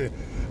explain it,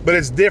 but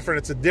it's different.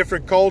 It's a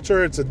different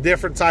culture. It's a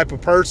different type of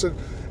person,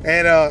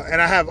 and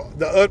I have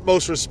the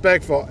utmost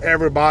respect for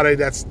everybody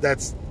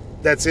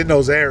that's in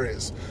those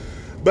areas.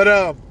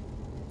 But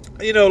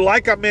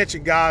like I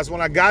mentioned, guys,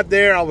 when I got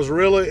there, I was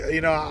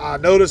really, I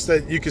noticed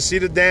that you could see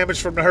the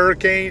damage from the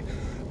hurricane,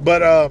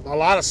 but a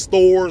lot of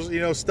stores,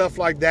 stuff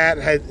like that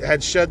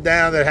had shut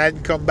down, that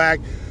hadn't come back.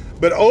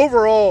 But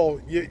overall,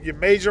 your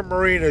major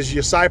marinas,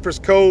 your Cypress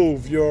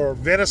Cove, your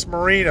Venice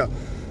Marina,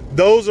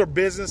 those are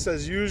business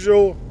as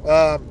usual.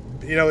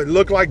 It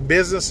looked like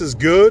business is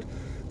good.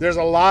 There's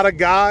a lot of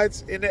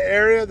guides in the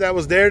area that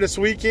was there this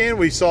weekend.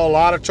 We saw a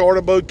lot of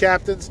charter boat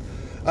captains.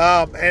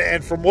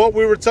 And from what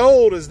we were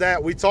told is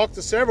that we talked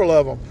to several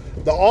of them.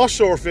 The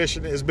offshore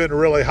fishing has been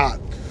really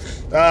hot.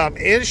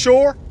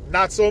 Inshore,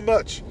 not so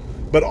much.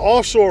 But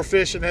offshore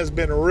fishing has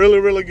been really,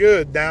 really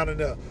good down in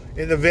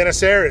the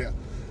Venice area.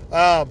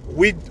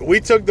 We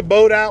took the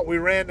boat out. We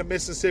ran the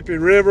Mississippi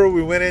River.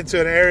 We went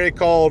into an area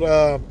called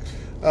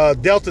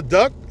Delta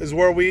Duck, is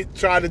where we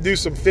tried to do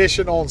some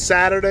fishing on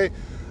Saturday.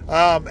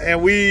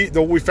 And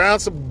we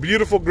found some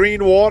beautiful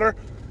green water,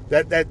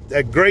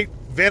 that great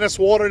Venice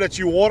water that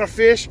you want to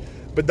fish.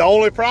 But the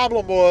only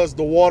problem was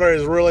the water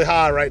is really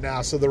high right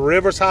now. So the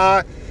river's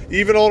high.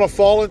 Even on a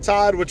falling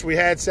tide, which we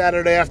had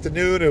Saturday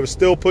afternoon, it was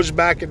still pushed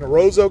back in the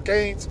Roseau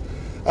Canes,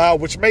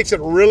 which makes it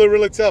really,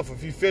 really tough.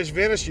 If you fish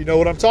Venice, you know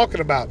what I'm talking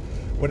about.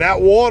 When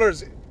that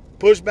water's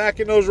pushed back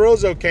in those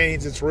Roseau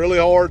Canes, it's really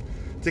hard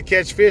to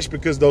catch fish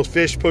because those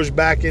fish push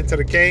back into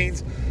the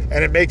canes,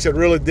 and it makes it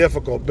really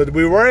difficult. But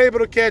we were able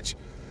to catch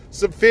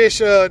some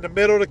fish in the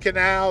middle of the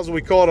canals.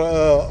 We caught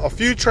a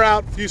few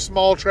trout, a few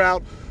small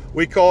trout.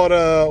 We caught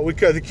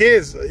the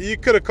kids. You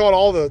could have caught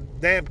all the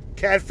damn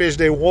catfish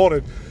they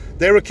wanted.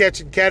 They were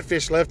catching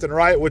catfish left and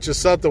right, which is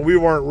something we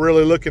weren't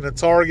really looking to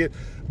target.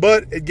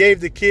 But it gave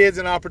the kids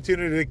an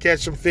opportunity to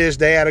catch some fish.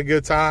 They had a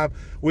good time.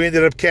 We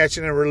ended up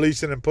catching and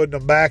releasing and putting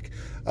them back.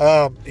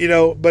 But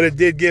it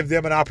did give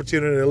them an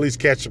opportunity to at least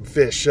catch some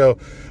fish. So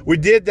we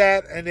did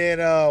that, and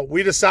then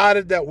we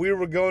decided that we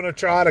were going to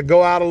try to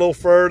go out a little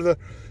further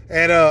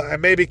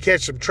and maybe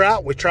catch some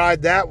trout. We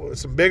tried that with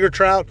some bigger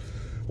trout.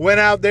 Went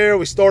out there.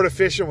 We started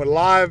fishing with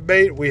live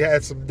bait. We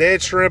had some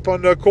dead shrimp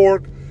under a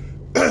cork.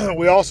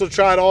 We also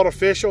tried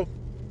artificial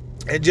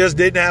and just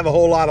didn't have a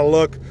whole lot of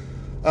luck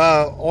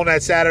on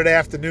that Saturday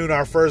afternoon,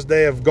 our first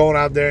day of going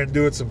out there and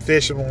doing some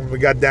fishing when we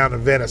got down to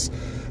Venice.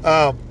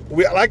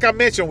 Like I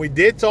mentioned, we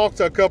did talk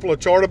to a couple of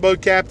charter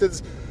boat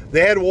captains.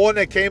 They had one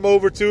that came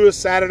over to us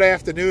Saturday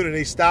afternoon, and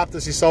he stopped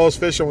us. He saw us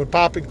fishing with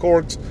popping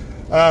corks,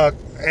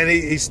 and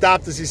he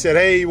stopped us. He said,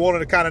 hey, he wanted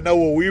to kind of know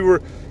what we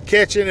were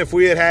catching, if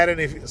we had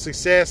any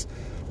success.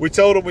 We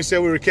told him, we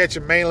said we were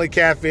catching mainly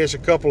catfish, a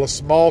couple of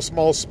small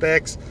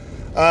specks.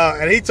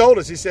 And he told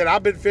us, he said,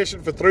 I've been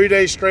fishing for 3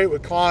 days straight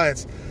with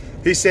clients.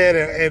 He said,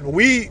 and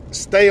we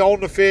stay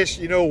on the fish,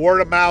 word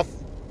of mouth.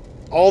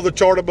 All the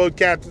charter boat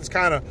captains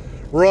kind of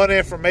run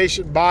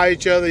information by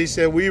each other. He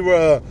said we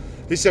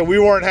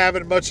weren't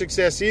having much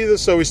success either,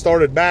 so we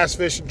started bass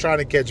fishing, trying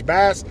to catch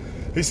bass.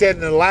 He said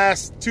in the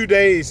last 3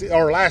 days, I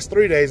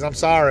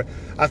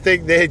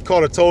think they had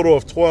caught a total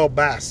of 12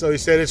 bass. So he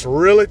said it's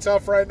really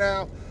tough right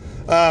now.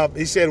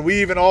 He said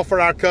we even offered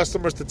our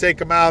customers to take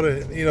them out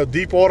and, you know,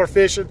 deep water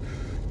fishing,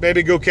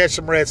 maybe go catch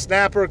some red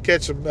snapper,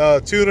 catch some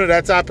tuna,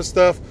 that type of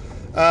stuff.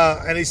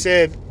 And he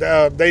said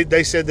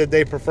they said that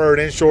they preferred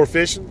inshore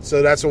fishing,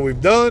 so that's what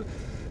we've done.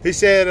 He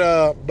said,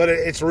 but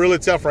it's really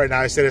tough right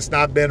now. He said it's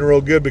not been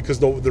real good because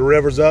the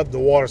river's up, the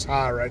water's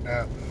high right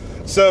now.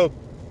 So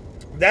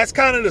that's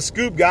kind of the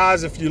scoop,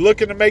 guys. If you're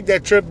looking to make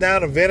that trip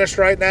down to Venice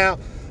right now,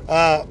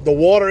 the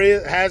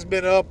water has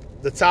been up.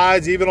 The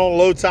tides, even on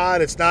low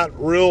tide, it's not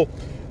real,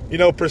 you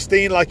know,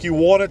 pristine like you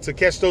want it to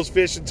catch those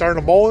fish and turn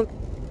them on.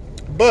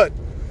 But,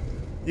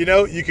 you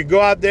know, you can go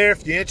out there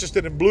if you're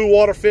interested in blue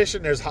water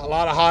fishing. There's a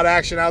lot of hot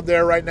action out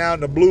there right now in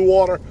the blue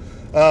water,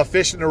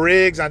 fishing the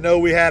rigs. I know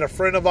we had a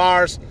friend of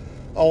ours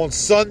on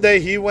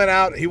Sunday. He went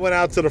out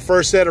to the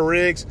first set of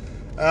rigs.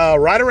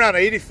 Right around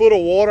 80 foot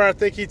of water, I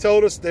think he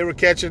told us. They were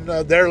catching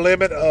their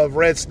limit of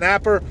red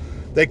snapper.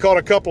 They caught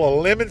a couple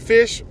of lemon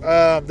fish.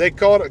 They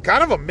caught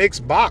kind of a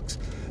mixed box.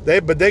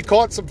 But they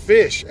caught some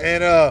fish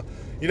and,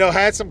 you know,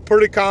 had some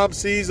pretty calm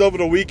seas over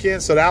the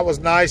weekend, so that was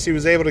nice. He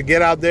was able to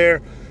get out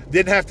there.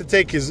 Didn't have to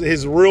take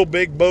his real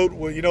big boat,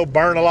 you know,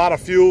 burn a lot of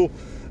fuel,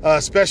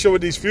 especially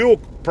with these fuel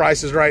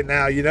prices right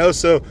now, you know.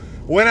 So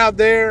went out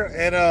there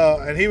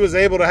and he was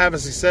able to have a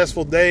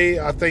successful day.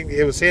 I think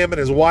it was him and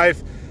his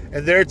wife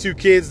and their 2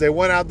 kids. They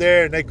went out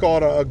there and they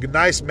caught a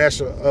nice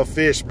mesh of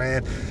fish,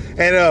 man.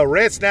 And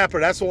red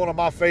snapper, that's one of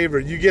my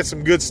favorite. You get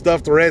some good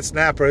stuff to red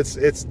snapper.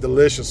 It's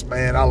delicious,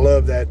 man. I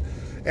love that.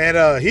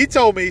 And he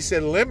told me, he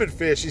said lemon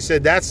fish. He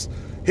said that's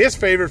his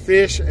favorite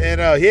fish.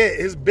 And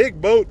his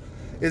big boat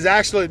is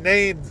actually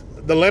named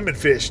the lemon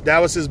fish. That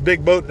was his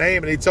big boat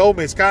name. And he told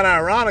me it's kind of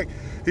ironic.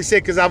 He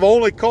said, because I've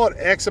only caught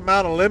X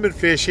amount of lemon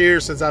fish here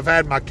since I've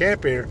had my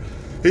camp here.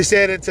 He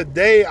said, and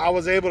today I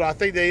was able to, I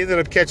think they ended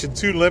up catching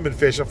 2 lemon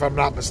fish, if I'm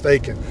not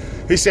mistaken.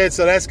 He said,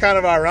 so that's kind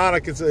of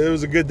ironic. It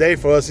was a good day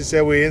for us. He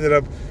said we ended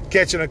up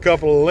catching a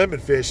couple of lemon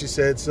fish, he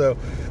said. So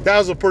that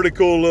was a pretty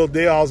cool little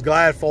deal. I was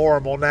glad for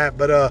him on that.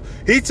 But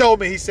he told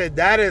me, he said,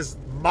 that is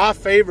my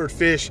favorite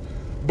fish,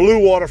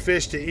 blue water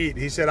fish to eat.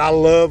 He said, I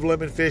love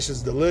lemon fish.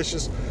 It's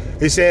delicious.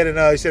 He said, and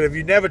he said, if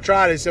you never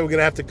tried it, he said, we're going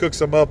to have to cook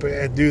some up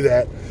and do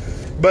that.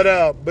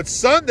 But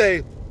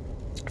Sunday,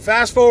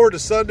 fast forward to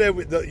Sunday,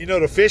 you know,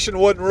 the fishing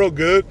wasn't real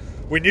good.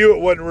 We knew it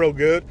wasn't real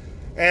good,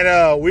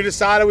 and we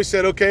decided. We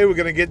said, okay, we're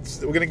gonna get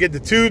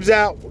the tubes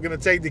out. We're gonna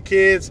take the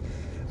kids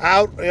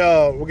out.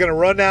 We're gonna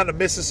run down the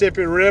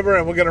Mississippi River,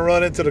 and we're gonna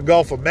run into the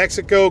Gulf of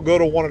Mexico. Go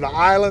to one of the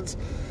islands,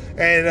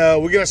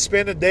 and we're gonna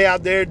spend the day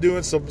out there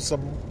doing some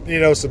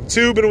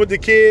tubing with the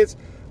kids,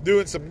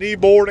 doing some knee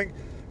boarding,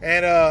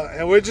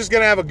 and we're just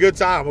gonna have a good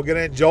time. We're gonna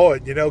enjoy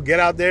it. You know, get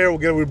out there.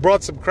 We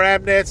brought some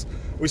crab nets.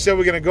 We said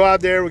we're going to go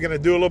out there. We're going to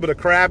do a little bit of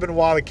crabbing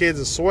while the kids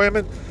are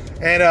swimming.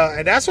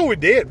 And that's what we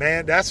did,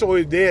 man. That's what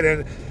we did.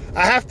 And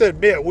I have to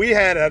admit, we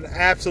had an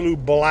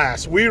absolute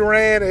blast. We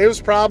ran. It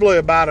was probably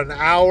about an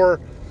hour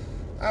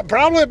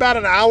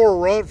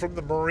run from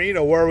the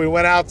marina where we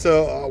went out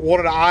to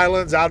one of the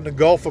islands out in the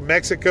Gulf of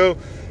Mexico.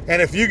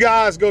 And if you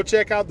guys go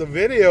check out the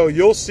video,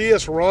 you'll see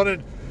us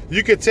running.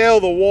 You could tell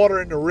the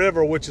water in the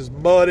river, which is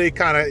muddy,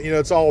 kind of, you know,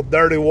 it's all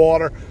dirty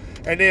water.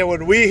 And then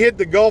when we hit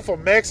the Gulf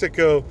of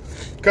Mexico,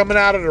 coming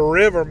out of the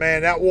river,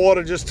 man, that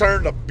water just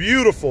turned a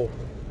beautiful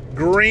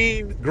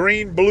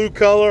green-blue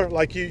color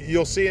like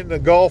you'll see in the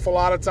Gulf a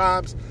lot of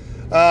times.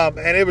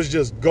 And it was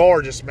just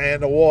gorgeous,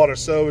 man, the water.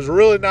 So it was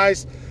really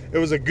nice. It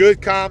was a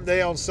good, calm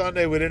day on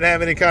Sunday. We didn't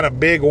have any kind of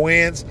big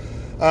winds.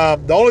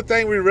 The only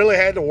thing we really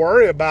had to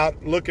worry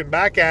about looking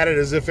back at it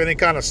is if any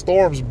kind of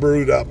storms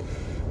brewed up.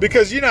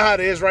 Because you know how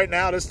it is right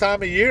now, this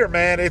time of year,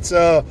 man, it's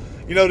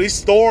you know, these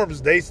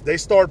storms, they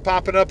start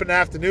popping up in the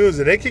afternoons,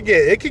 and it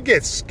could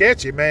get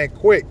sketchy, man,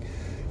 quick.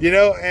 You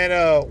know,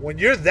 and when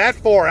you're that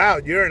far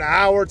out, you're an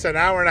hour to an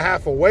hour and a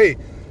half away,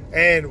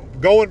 and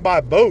going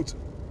by boat,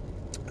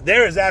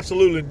 there is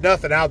absolutely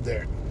nothing out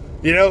there.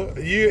 You know,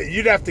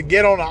 you'd have to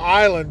get on an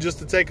island just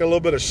to take a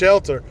little bit of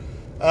shelter,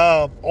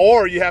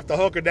 or you have to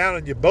hunker down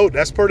in your boat.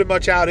 That's pretty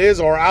much how it is,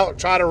 or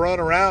try to run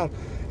around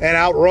and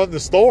outrun the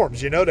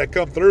storms, you know, that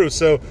come through.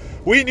 So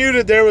we knew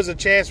that there was a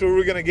chance we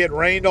were going to get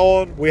rained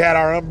on. We had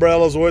our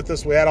umbrellas with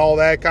us. We had all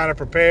that kind of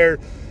prepared.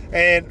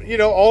 And, you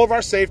know, all of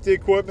our safety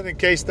equipment in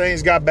case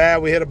things got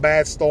bad. We hit a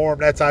bad storm,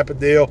 that type of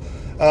deal.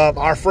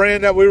 Our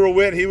friend that we were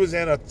with, he was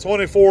in a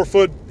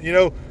 24-foot, you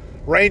know,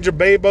 Ranger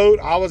Bay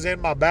boat. I was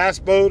in my bass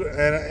boat,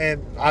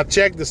 and I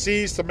checked the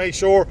seas to make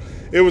sure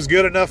it was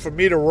good enough for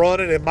me to run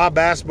it in my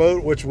bass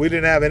boat, which we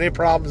didn't have any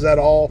problems at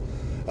all.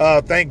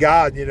 Thank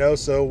God, you know.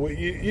 So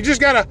you just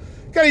gotta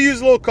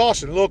use a little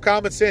caution, a little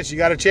common sense. You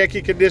gotta check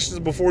your conditions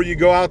before you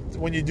go out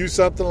when you do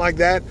something like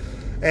that,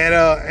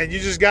 and you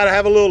just gotta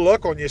have a little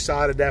luck on your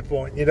side at that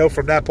point, you know,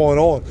 from that point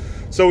on.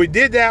 So we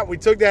did that. We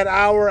took that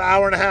hour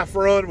and a half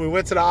run. We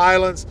went to the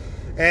islands,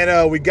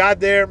 and we got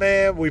there,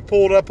 man. We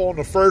pulled up on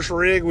the first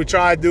rig. We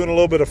tried doing a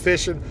little bit of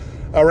fishing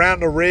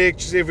around the rig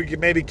to see if we could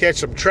maybe catch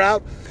some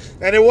trout.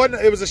 And it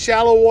was a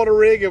shallow water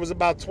rig. It was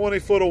about 20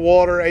 foot of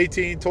water,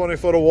 18, 20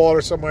 foot of water,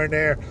 somewhere in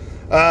there.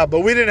 But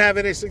we didn't have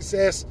any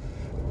success.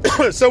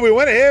 So we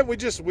went ahead. We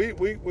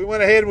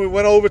went ahead and we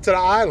went over to the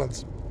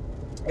islands,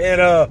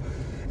 and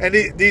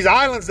these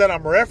islands that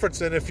I'm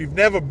referencing, if you've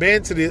never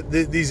been to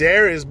these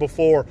areas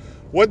before,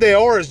 what they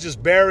are is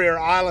just barrier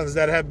islands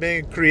that have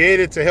been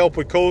created to help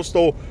with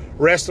coastal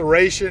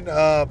restoration.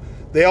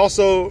 They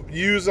also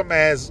use them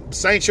as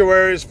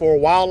sanctuaries for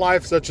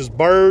wildlife, such as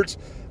birds,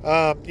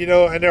 and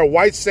they're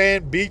white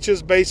sand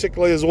beaches,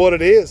 basically, is what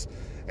it is.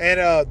 And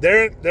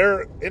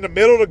they're in the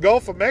middle of the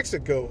Gulf of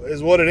Mexico,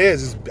 is what it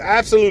is. It's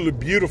absolutely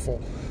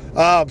beautiful.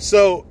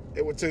 So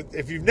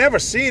if you've never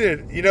seen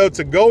it,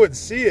 to go and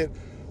see it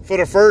for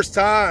the first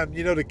time,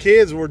 the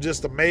kids were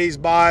just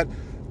amazed by it.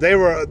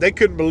 They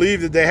couldn't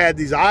believe that they had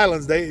these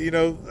islands,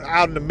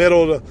 out in the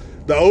middle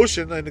of the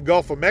ocean in the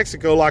Gulf of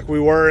Mexico, like we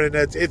were, and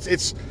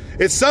it's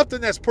something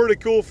that's pretty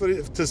cool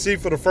to see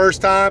for the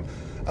first time.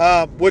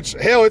 Which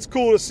hell, it's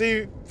cool to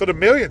see for the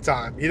millionth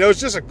time. It's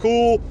just a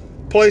cool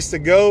place to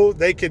go.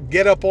 They could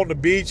get up on the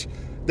beach,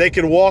 they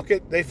could walk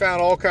it. They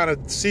found all kind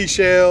of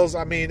seashells.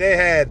 I mean, they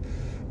had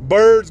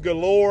birds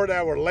galore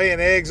that were laying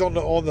eggs on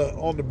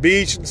the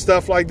beach and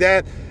stuff like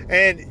that.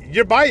 And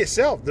you're by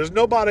yourself. There's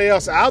nobody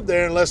else out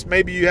there unless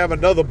maybe you have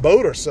another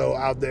boat or so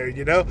out there,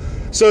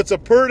 So it's a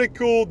pretty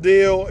cool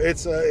deal.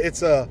 It's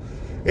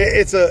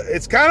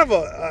kind of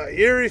a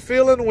eerie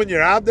feeling when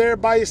you're out there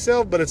by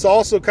yourself, but it's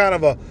also kind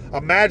of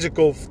a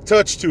magical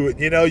touch to it.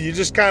 You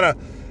just kind of,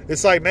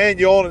 it's like, man,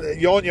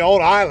 you're on your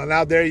own island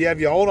out there. You have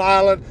your own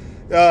island.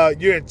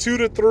 You're in 2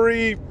 to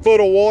 3 foot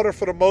of water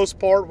for the most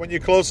part when you're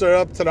closer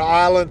up to the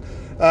island.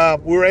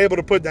 We were able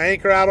to put the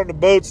anchor out on the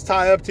boats,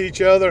 tie up to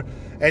each other,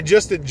 and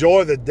just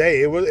enjoy the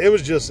day. It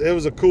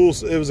was a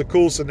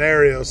cool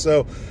scenario.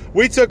 So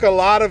we took a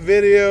lot of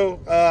video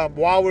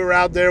while we were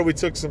out there. We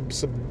took some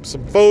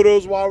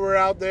photos while we were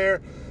out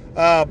there,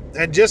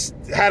 and just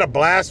had a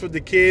blast with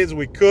the kids.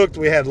 We cooked.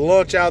 We had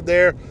lunch out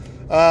there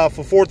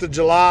for 4th of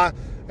July.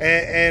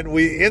 And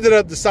we ended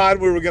up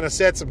deciding we were going to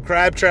set some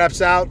crab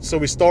traps out. So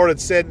we started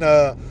setting,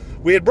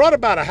 we had brought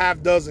about a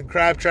half dozen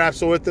crab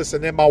traps with us.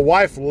 And then my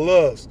wife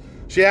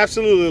she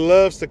absolutely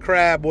loves to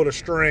crab with a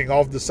string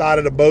off the side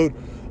of the boat.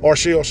 Or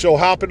she'll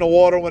hop in the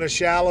water when it's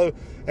shallow.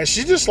 And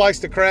she just likes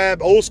to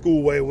crab old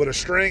school way with a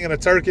string and a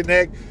turkey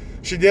neck.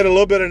 She did a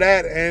little bit of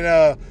that.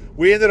 And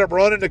we ended up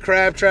running the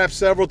crab traps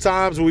several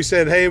times. We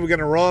said, hey, we're going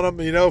to run them.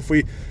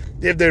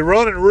 If they're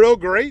running real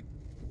great,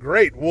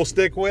 we'll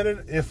stick with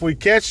it. If we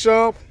catch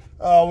some,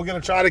 we're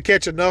going to try to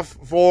catch enough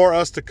for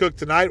us to cook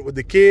tonight with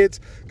the kids,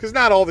 because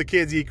not all the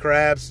kids eat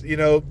crabs.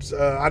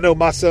 I know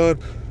my son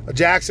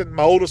Jackson,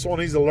 my oldest one,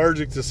 he's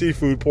allergic to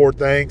seafood, poor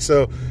thing,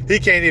 so he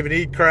can't even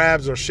eat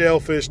crabs or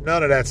shellfish,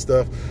 none of that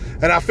stuff.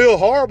 And I feel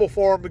horrible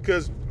for him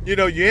because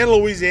you're in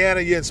Louisiana,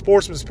 you're in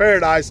Sportsman's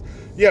Paradise,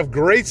 you have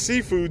great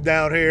seafood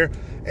down here,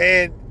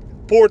 and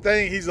poor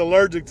thing, he's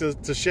allergic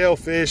to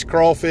shellfish,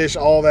 crawfish,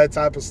 all that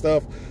type of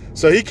stuff.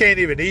 So he can't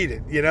even eat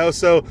it,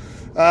 So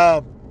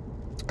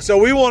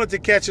we wanted to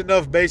catch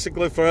enough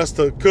basically for us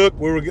to cook.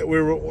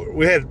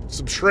 We had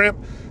some shrimp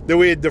that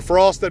we had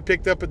defrosted,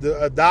 picked up at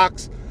the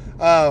docks.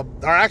 Or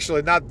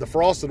actually not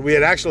defrosted. We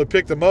had actually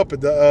picked them up at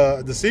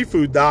the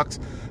seafood docks.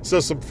 So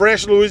some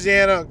fresh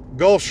Louisiana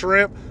Gulf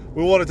shrimp.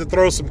 We wanted to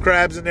throw some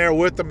crabs in there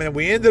with them, and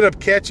we ended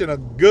up catching a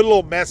good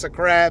little mess of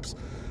crabs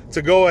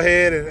to go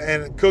ahead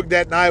and cook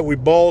that night. We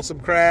boiled some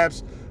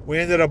crabs. We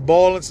ended up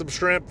boiling some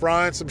shrimp,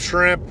 frying some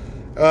shrimp.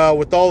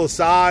 With all the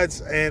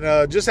sides, and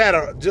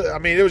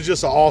it was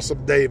just an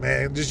awesome day,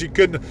 man. Just you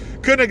couldn't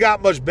have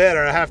got much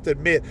better, I have to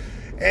admit.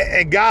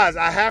 And guys,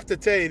 I have to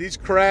tell you, these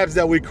crabs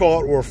that we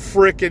caught were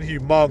freaking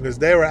humongous.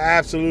 They were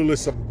absolutely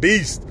some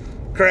beast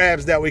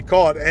crabs that we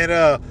caught. And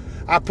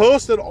I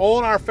posted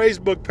on our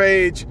Facebook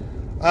page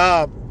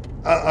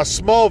a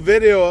small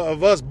video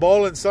of us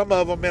boiling some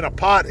of them in a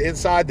pot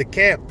inside the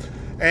camp.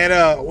 And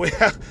I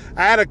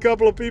had a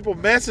couple of people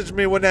message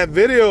me when I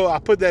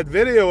put that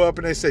video up,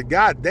 and they said,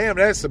 God damn,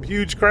 that's some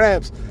huge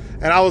crabs.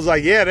 And I was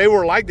like, yeah, they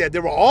were like that. They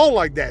were all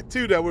like that,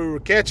 too, that we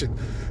were catching.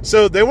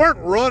 So they weren't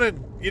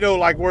running,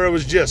 like where it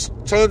was just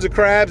tons of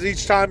crabs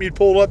each time you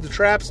pull up the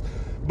traps.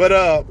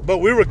 But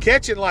we were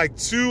catching like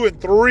 2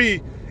 and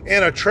 3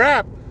 in a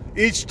trap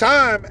each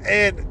time,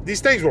 and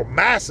these things were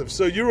massive.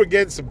 So you were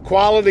getting some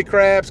quality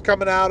crabs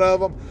coming out of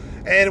them.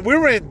 And we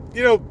were in,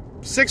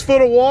 6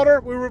 foot of water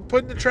we were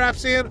putting the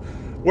traps in,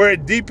 where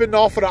it deepened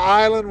off of the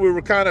island. We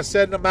were kind of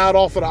setting them out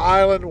off of the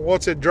island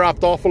once it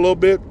dropped off a little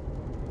bit,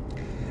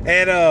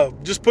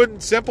 and just putting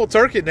simple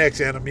turkey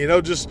necks in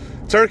them, just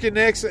turkey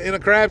necks in a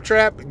crab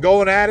trap and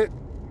going at it.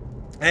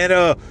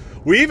 And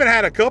we even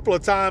had a couple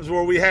of times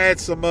where we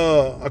had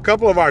a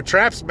couple of our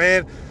traps,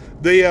 man,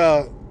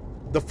 the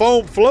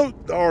foam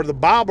float or the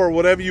bob or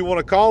whatever you want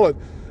to call it,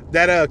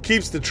 that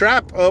keeps the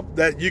trap up,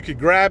 that you could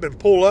grab and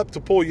pull up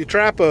to pull your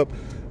trap up.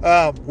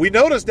 We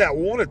noticed that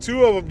 1 or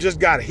 2 of them just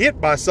got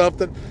hit by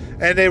something,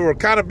 and they were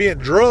kind of being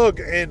drugged,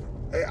 and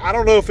I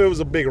don't know if it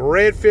was a big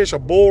redfish, a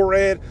bull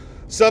red,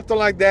 something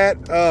like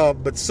that,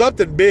 but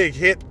something big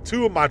hit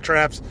 2 of my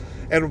traps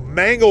and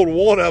mangled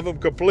 1 of them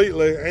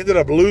completely. I ended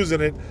up losing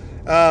it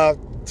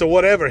to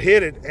whatever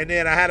hit it, and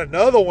then I had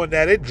another one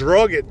that it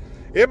drug it.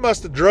 It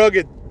must have drug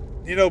it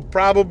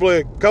probably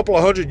a couple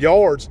of 100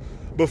 yards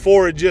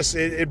before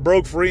it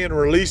broke free and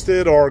released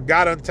it or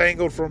got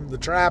untangled from the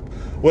trap,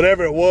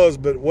 whatever it was.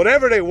 But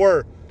whatever they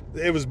were,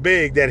 it was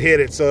big that hit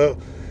it. So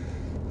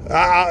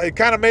it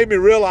kind of made me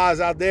realize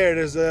out there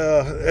it's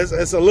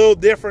a little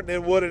different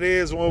than what it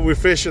is when we're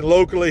fishing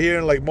locally here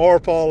in Lake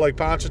Maurepas, Lake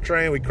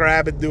Pontchartrain. We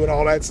crabbing, doing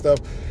all that stuff.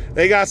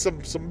 They got some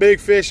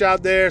big fish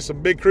out there,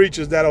 some big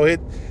creatures that'll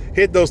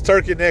hit those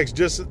turkey necks.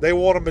 They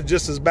want them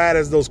just as bad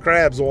as those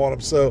crabs want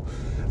them. So,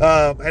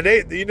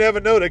 and you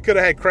never know. They could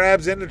have had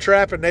crabs in the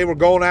trap, and they were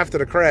going after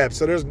the crabs.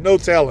 So there's no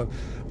telling.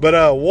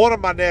 But one of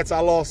my nets I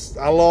lost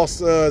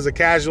as a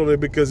casualty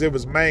because it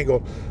was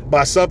mangled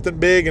by something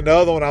big, and the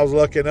other one I was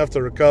lucky enough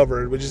to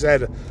recover it. We just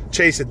had to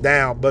chase it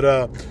down.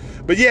 But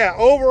yeah,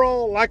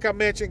 overall, like I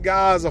mentioned,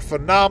 guys, a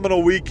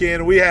phenomenal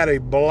weekend. We had a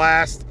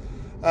blast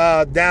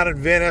down in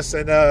Venice,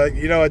 and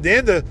at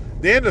the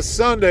end of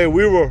Sunday,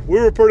 we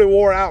were pretty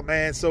wore out,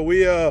 man. So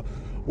we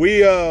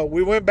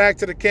went back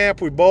to the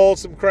camp. We boiled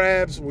some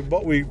crabs.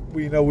 We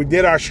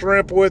did our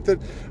shrimp with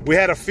it. We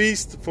had a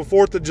feast for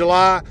 4th of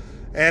July.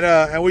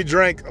 And we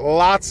drank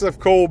lots of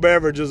cold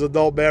beverages,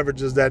 adult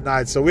beverages that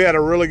night. So we had a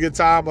really good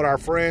time with our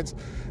friends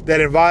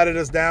that invited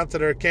us down to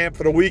their camp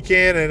for the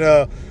weekend.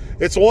 And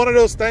it's one of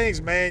those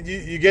things, man.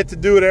 You get to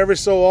do it every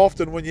so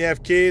often when you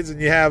have kids and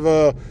you have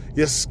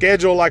your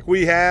schedule like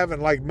we have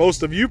and like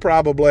most of you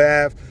probably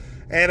have.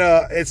 And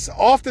it's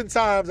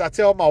oftentimes, I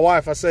tell my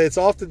wife, I say it's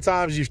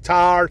oftentimes you're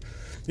tired,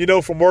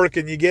 from work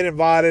and you get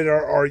invited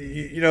or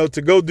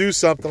to go do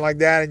something like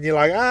that. And you're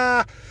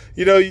like,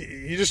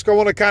 you just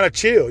want to kind of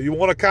chill. You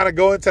want to kind of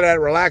go into that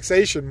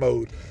relaxation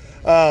mode.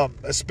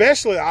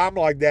 Especially I'm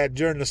like that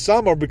during the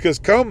summer because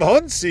come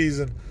hunting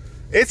season,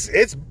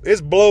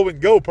 it's blow and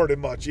go pretty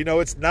much.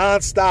 It's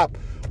nonstop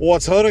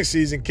once hunting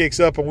season kicks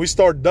up and we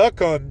start duck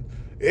hunting.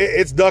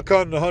 It's duck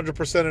hunting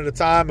 100% of the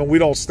time and we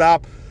don't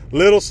stop.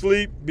 Little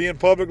sleep, being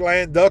public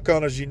land duck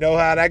hunters, you know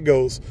how that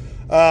goes.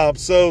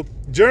 So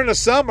during the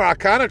summer, I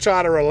kind of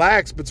try to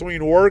relax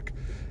between work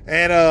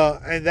and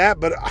that,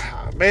 but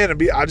man,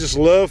 I just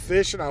love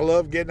fishing. I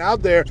love getting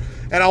out there,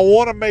 and I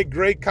want to make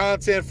great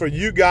content for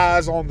you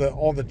guys on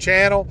the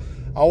channel.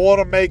 I want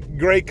to make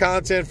great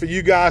content for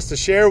you guys to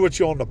share with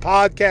you on the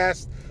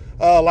podcast,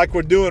 like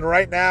we're doing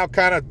right now.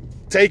 Kind of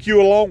take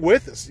you along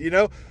with us,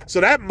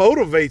 So that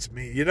motivates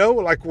me,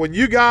 Like when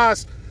you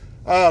guys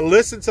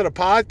listen to the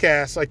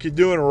podcast, like you're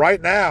doing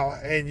right now,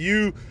 and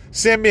you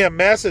send me a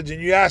message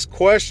and you ask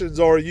questions,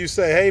 or you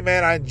say, "Hey,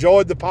 man, I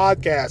enjoyed the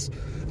podcast."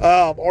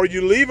 Or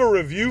you leave a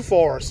review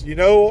for us,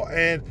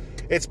 and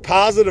it's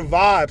positive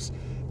vibes.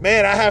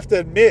 Man, I have to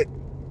admit,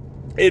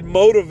 it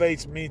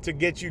motivates me to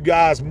get you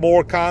guys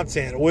more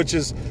content, which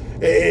is,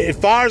 it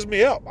fires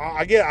me up.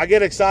 I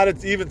get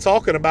excited even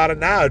talking about it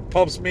now. It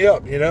pumps me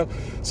up,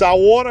 So I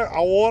want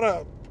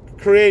to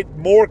create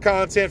more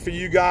content for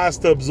you guys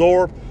to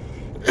absorb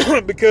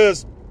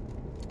because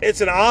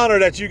it's an honor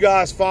that you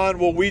guys find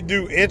what we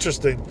do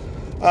interesting.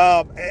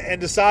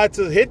 And decide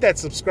to hit that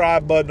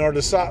subscribe button or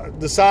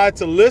decide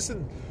to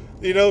listen,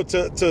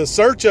 to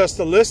search us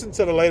to listen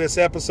to the latest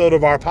episode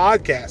of our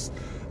podcast.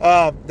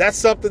 That's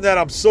something that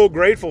I'm so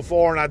grateful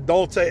for and I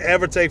don't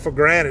ever take for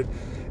granted.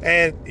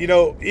 And,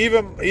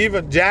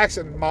 even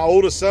Jackson, my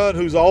oldest son,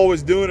 who's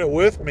always doing it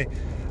with me,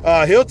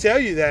 he'll tell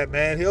you that,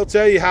 man. He'll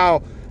tell you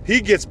how he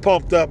gets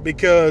pumped up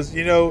because,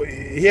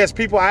 he has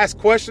people ask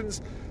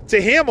questions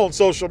to him on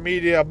social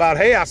media about,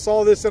 "Hey, I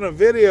saw this in a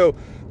video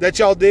that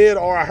y'all did,"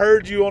 or "I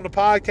heard you on the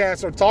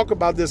podcast," or "talk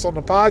about this on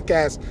the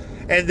podcast."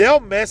 And they'll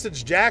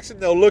message Jackson.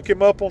 They'll look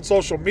him up on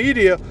social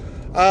media.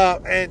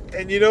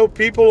 And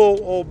people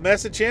will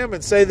message him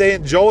and say they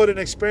enjoyed an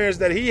experience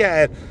that he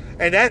had.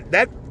 And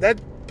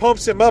that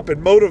pumps him up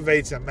and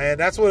motivates him, man.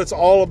 That's what it's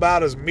all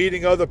about, is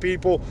meeting other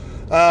people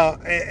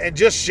and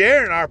just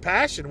sharing our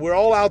passion. We're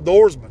all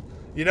outdoorsmen,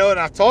 and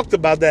I've talked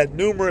about that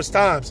numerous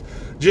times.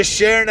 Just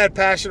sharing that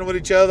passion with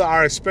each other,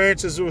 our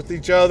experiences with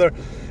each other.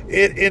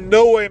 It in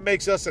no way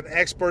makes us an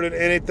expert in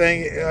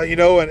anything,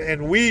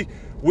 and we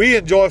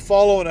enjoy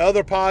following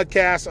other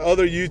podcasts,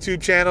 other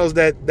YouTube channels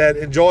that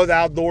enjoy the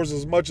outdoors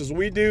as much as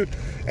we do.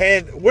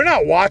 And we're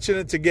not watching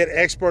it to get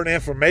expert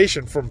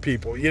information from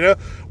people,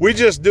 We're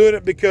just doing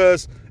it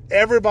because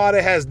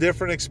everybody has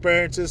different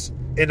experiences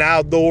in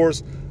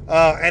outdoors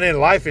and in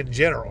life in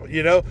general,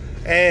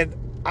 And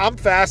I'm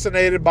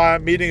fascinated by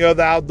meeting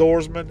other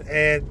outdoorsmen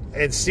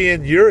and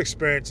seeing your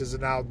experiences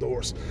in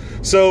outdoors.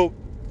 So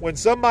when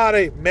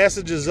somebody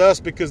messages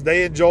us because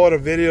they enjoyed a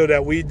video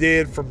that we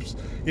did from,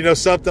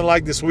 something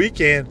like this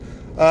weekend,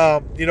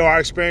 our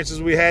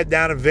experiences we had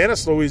down in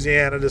Venice,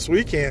 Louisiana this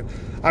weekend,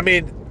 I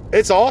mean,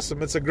 it's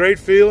awesome. It's a great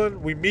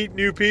feeling. We meet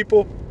new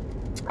people.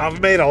 I've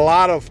made a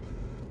lot of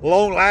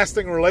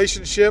long-lasting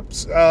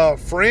relationships,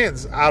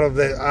 friends out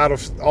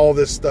of all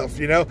this stuff,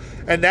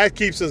 and that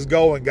keeps us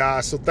going,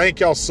 guys. So thank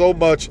y'all so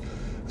much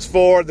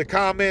for the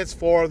comments,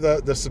 for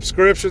the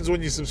subscriptions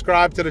when you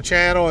subscribe to the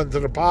channel and to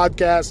the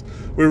podcast.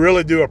 We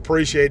really do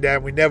appreciate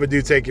that. We never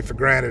do take it for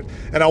granted.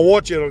 And I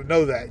want you to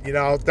know that,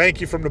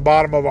 thank you from the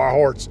bottom of our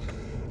hearts.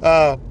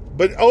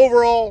 But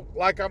overall,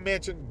 like I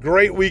mentioned,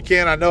 great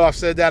weekend. I know I've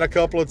said that a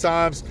couple of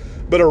times,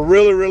 but a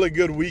really, really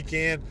good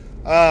weekend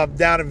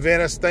down in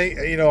Venice.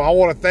 I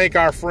want to thank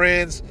our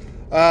friends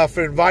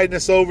for inviting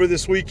us over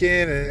this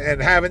weekend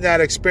and having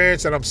that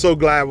experience. And I'm so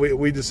glad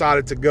we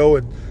decided to go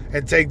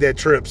and take that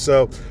trip.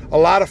 So a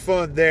lot of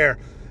fun there.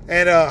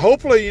 And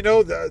hopefully,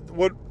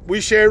 what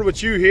we shared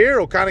with you here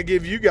will kind of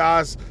give you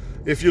guys,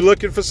 if you're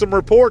looking for some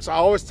reports, I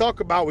always talk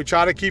about, we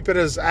try to keep it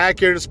as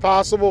accurate as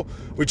possible.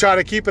 We try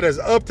to keep it as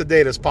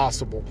up-to-date as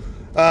possible.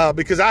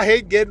 Because I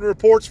hate getting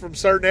reports from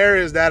certain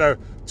areas that are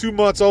 2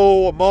 months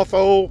old, a month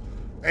old,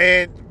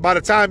 and by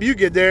the time you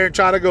get there and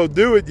try to go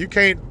do it, you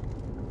can't,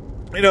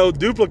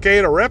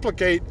 duplicate or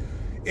replicate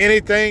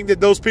anything that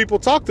those people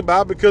talked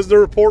about, because the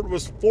report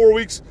was 4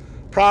 weeks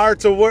prior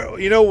to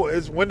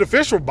when the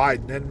fish were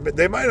biting, and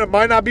they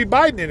might not be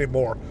biting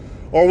anymore,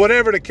 or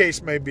whatever the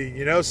case may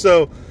be,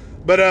 So,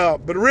 but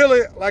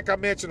really, like I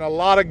mentioned, a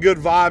lot of good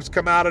vibes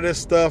come out of this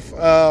stuff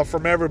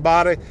from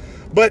everybody.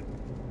 But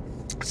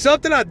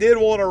something I did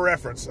want to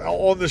reference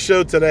on the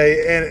show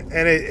today, and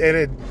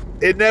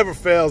it never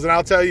fails, and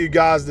I'll tell you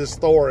guys this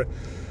story.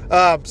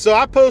 So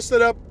I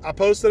posted up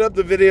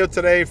the video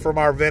today from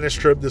our Venice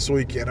trip this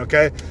weekend.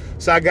 Okay,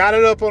 so I got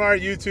it up on our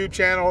YouTube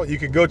channel. You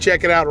can go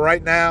check it out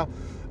right now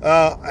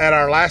at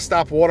our Last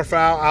Stop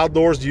Waterfowl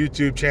Outdoors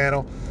YouTube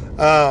channel.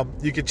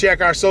 You can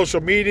check our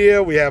social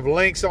media. We have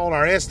links on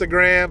our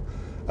Instagram,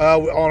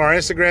 on our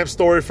Instagram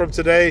story from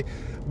today.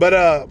 But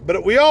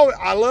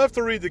I love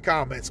to read the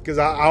comments, because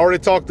I already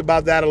talked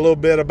about that a little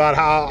bit, about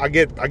how I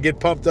get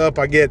pumped up,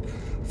 I get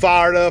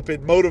fired up.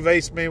 It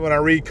motivates me when I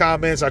read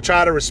comments. I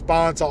try to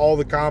respond to all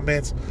the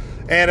comments.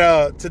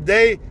 And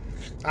today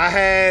I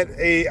had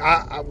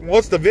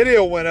once the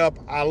video went up,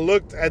 I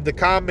looked at the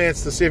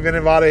comments to see if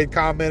anybody had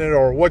commented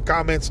or what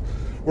comments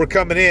were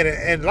coming in.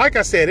 And like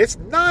I said, it's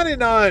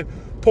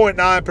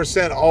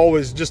 99.9%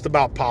 always just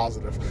about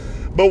positive.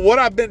 But what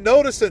I've been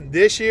noticing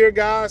this year,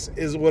 guys,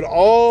 is with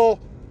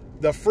all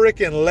the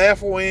freaking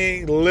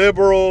left-wing,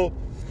 liberal,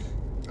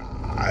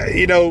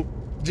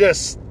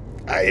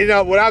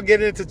 without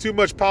getting into too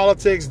much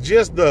politics,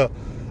 just I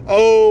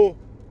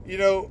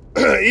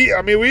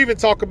mean, we even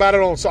talk about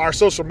it on our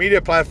social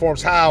media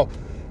platforms, how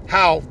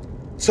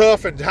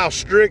tough and how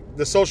strict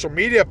the social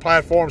media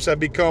platforms have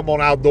become on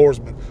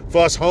outdoorsmen,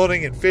 for us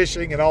hunting and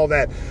fishing and all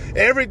that.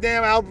 Every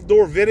damn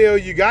outdoor video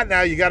you got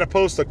now, you got to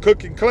post a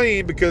cook and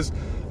clean, because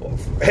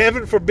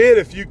heaven forbid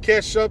if you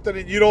catch something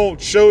and you don't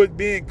show it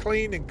being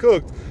cleaned and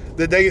cooked,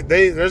 that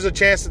there's a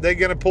chance that they're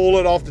going to pull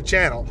it off the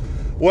channel.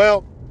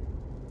 Well,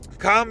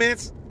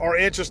 comments are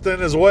interesting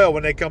as well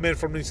when they come in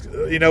from these,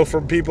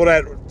 from people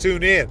that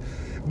tune in.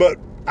 But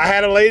I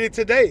had a lady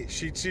today.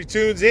 She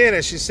tunes in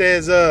and she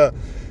says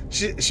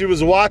she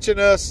was watching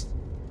us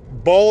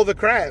boil the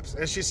crabs,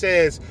 and she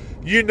says,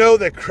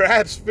 that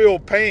crabs feel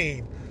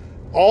pain.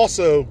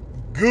 Also,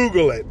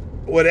 Google it,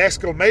 with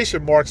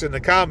exclamation marks in the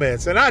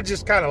comments. And I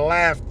just kind of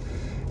laughed.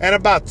 And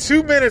about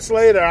 2 minutes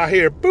later, I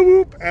hear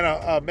boop, boop, and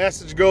a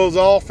message goes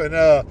off, and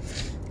I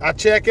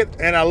check it,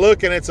 and I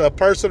look, and it's a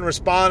person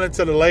responding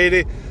to the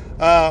lady.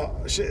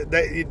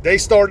 They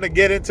starting to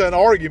get into an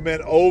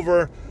argument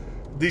over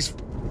this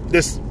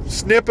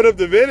snippet of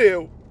the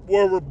video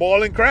where we're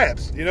boiling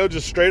crabs.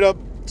 Just straight up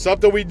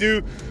something we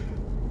do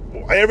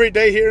every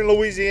day here in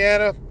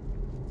Louisiana.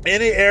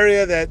 Any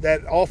area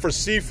that offers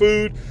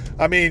seafood.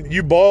 I mean,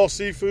 you boil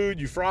seafood,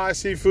 you fry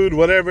seafood,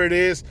 whatever it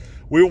is.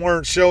 We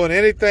weren't showing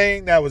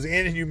anything that was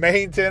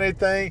inhumane to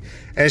anything.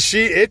 And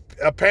it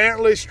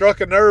apparently struck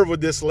a nerve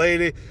with this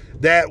lady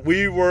that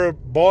we were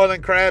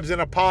boiling crabs in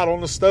a pot on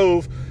the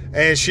stove,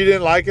 and she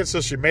didn't like it, so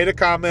she made a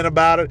comment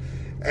about it.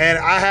 And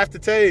I have to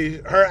tell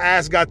you, her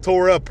ass got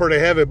tore up pretty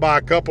heavy by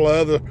a couple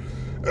of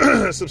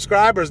other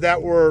subscribers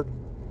that were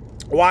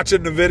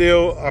watching the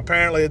video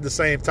apparently at the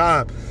same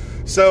time.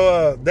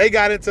 So they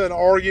got into an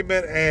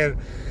argument, and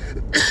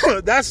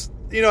that's,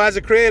 as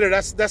a creator,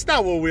 that's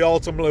not what we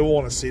ultimately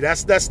want to see.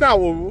 That's not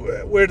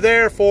what we're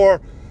there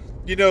for.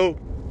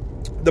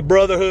 The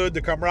brotherhood,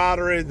 the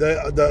camaraderie,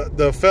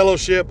 the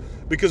fellowship,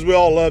 because we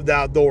all love the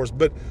outdoors.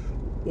 But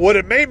what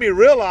it made me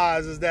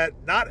realize is that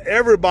not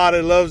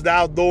everybody loves the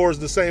outdoors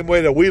the same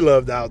way that we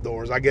love the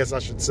outdoors, I guess I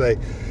should say.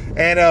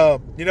 And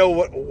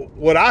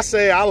what I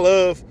say I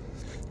love,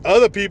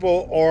 other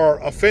people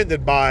are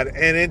offended by it.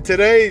 And in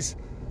today's,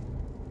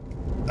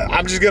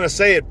 I'm just going to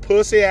say it,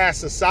 pussy-ass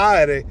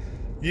society,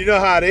 you know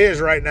how it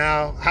is right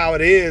now, how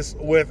it is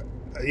with,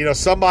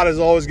 somebody's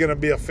always going to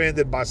be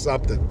offended by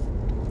something.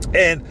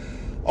 And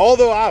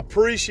although I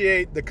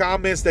appreciate the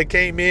comments that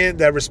came in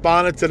that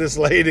responded to this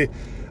lady,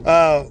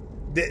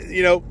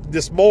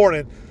 this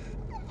morning,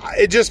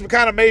 it just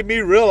kind of made me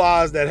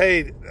realize that,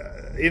 hey,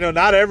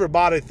 not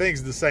everybody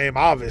thinks the same,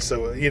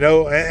 obviously,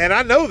 and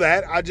I know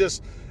that.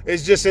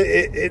 It's just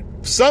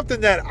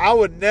something that I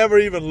would never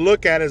even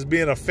look at as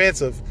being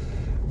offensive.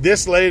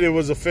 This lady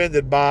was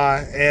offended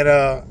by,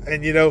 and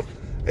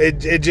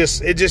it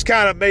just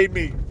kind of made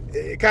me,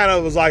 it kind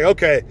of was like,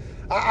 okay,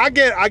 I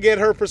get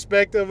her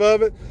perspective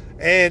of it,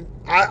 And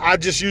I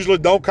just usually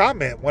don't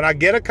comment. When I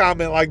get a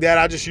comment like that,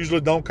 I just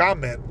usually don't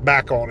comment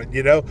back on it,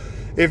 you know.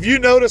 If you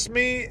notice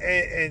me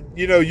and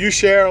you know, you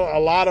share a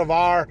lot of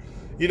our,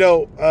 you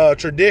know,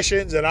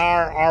 traditions and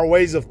our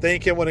ways of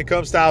thinking when it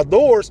comes to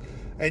outdoors,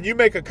 and you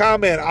make a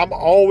comment, I'm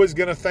always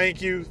going to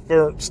thank you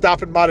for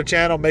stopping by the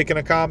channel, making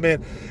a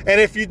comment. And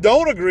if you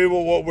don't agree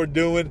with what we're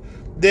doing,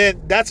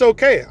 then that's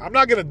okay. I'm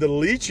not going to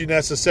delete you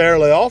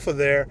necessarily off of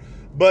there,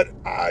 but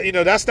you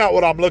know, that's not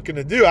what I'm looking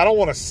to do. I don't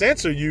want to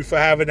censor you for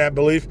having that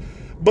belief,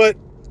 but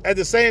at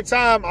the same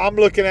time, I'm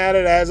looking at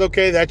it as,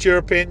 okay, that's your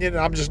opinion.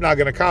 I'm just not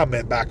going to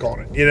comment back on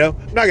it. You know,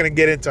 I'm not going to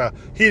get into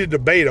heated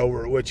debate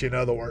over it, which, in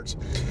other words.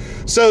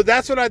 So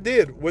that's what I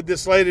did with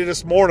this lady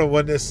this morning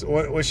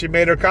when she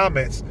made her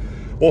comments.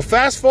 Well,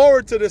 fast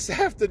forward to this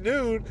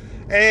afternoon,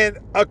 and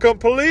a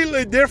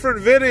completely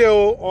different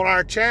video on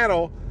our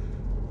channel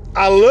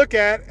I look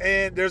at,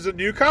 and there's a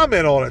new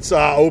comment on it. So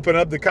I open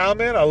up the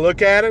comment, I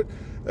look at it,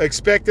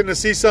 expecting to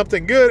see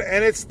something good,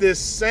 and it's this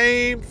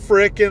same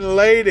freaking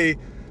lady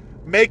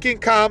making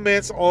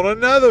comments on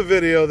another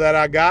video that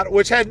I got,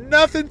 which had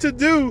nothing to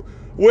do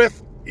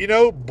with, you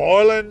know,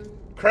 boiling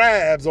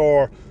crabs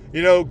or,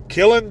 you know,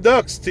 killing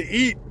ducks to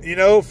eat, you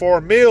know, for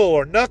a meal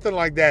or nothing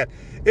like that.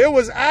 It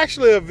was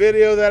actually a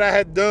video that I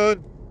had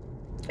done,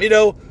 you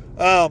know,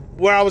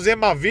 where I was in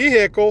my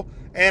vehicle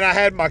and I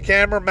had my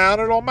camera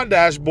mounted on my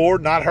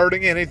dashboard, not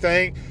hurting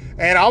anything.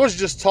 And I was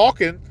just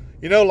talking,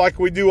 you know, like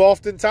we do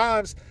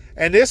oftentimes.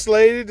 And this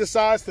lady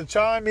decides to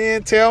chime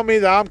in, tell me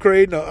that I'm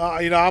creating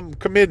I'm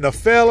committing a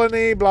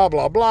felony, blah,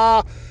 blah,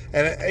 blah.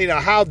 And, you know,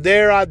 how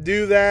dare I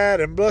do that?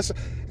 And bless.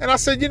 And I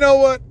said, you know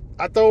what?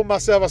 I told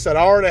myself, I said,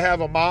 I already have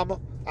a mama.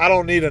 I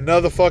don't need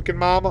another fucking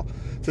mama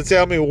to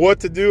tell me what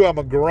to do. I'm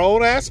a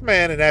grown-ass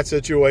man in that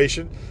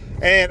situation,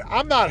 and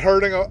I'm not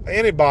hurting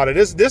anybody.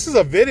 This is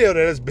a video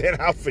that has been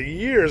out for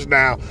years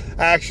now,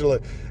 actually.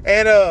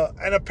 And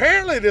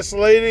apparently this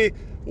lady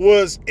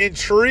was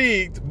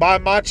intrigued by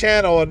my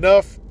channel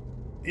enough,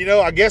 you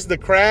know, I guess the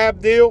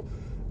crab deal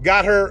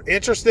got her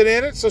interested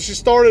in it. So she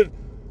started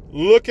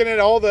looking at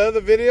all the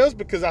other videos,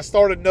 because I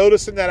started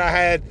noticing that I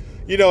had,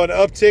 you know, an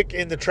uptick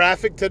in the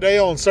traffic today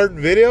on certain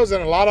videos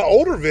and a lot of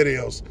older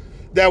videos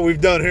that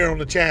we've done here on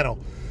the channel.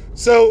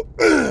 So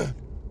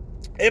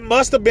it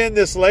must have been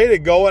this lady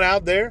going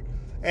out there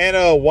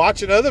and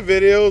watching other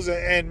videos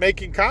and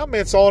making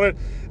comments on it.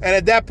 And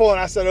at that point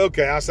I said,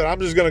 okay, I said, I'm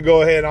just going to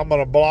go ahead and I'm going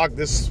to block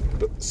this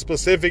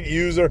specific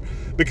user,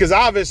 because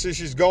obviously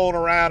she's going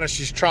around and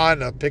she's trying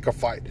to pick a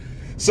fight.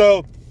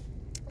 So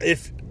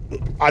if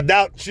I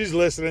doubt she's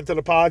listening to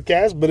the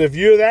podcast, but if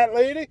you're that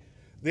lady,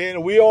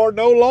 then we are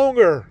no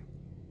longer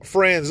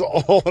friends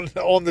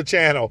on the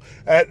channel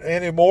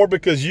anymore,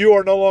 because you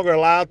are no longer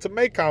allowed to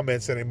make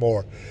comments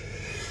anymore.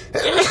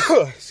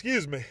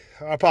 Excuse me.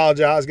 I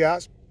apologize,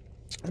 guys.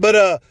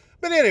 But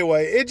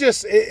anyway,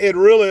 it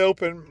really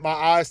opened my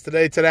eyes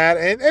today to that.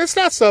 And it's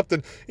not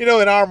something, you know,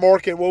 in our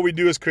market, what we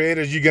do as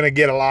creators, you're going to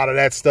get a lot of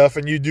that stuff,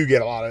 and you do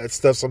get a lot of that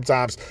stuff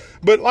sometimes.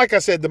 But like I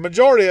said, the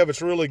majority of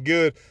it's really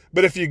good.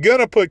 But if you're going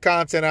to put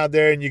content out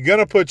there and you're going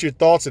to put your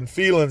thoughts and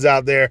feelings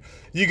out there,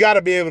 you got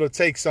to be able to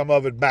take some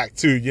of it back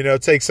too, you know,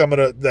 take some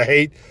of the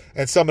hate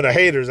and some of the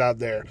haters out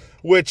there,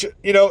 which,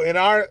 you know, in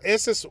our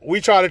instance,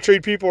 we try to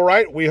treat people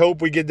right. We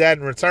hope we get that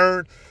in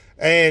return.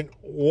 And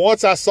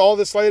once I saw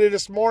this lady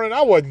this morning,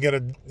 I wasn't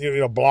going to, you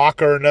know, block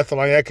her or nothing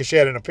like that because she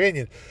had an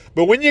opinion.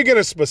 But when you're going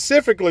to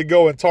specifically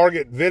go and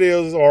target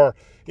videos or,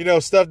 you know,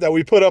 stuff that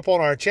we put up on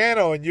our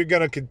channel, and you're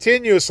going to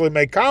continuously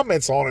make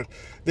comments on it,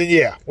 then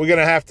yeah, we're going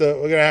to have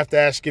to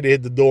ask you to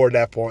hit the door at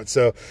that point.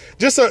 So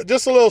just a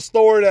little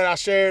story that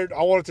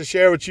I wanted to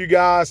share with you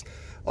guys,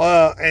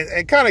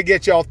 and kind of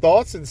get y'all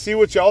thoughts and see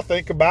what y'all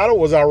think about it.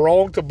 Was I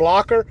wrong to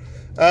block her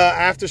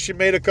after she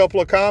made a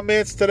couple of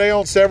comments today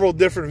on several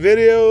different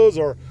videos,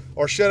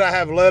 or should I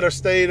have let her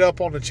stay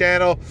up on the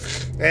channel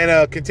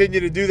and continue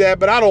to do that?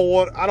 But I don't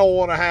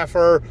want to have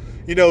her,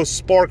 you know,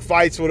 spark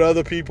fights with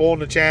other people on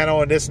the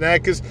channel and this and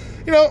that, because,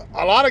 you know,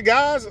 a lot of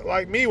guys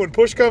like me, when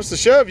push comes to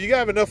shove, you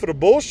have enough of the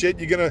bullshit,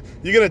 you're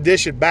gonna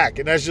dish it back,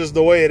 and that's just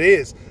the way it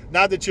is.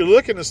 Not that you're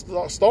looking to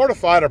start a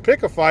fight or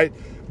pick a fight,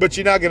 but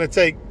you're not gonna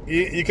take.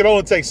 You can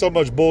only take so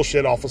much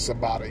bullshit off of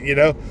somebody, you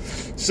know.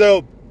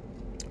 So,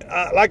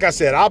 like I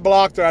said, I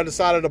blocked her. I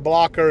decided to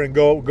block her and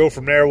go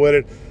from there with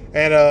it.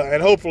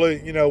 And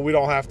hopefully, you know, we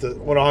don't have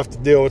to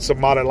deal with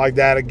somebody like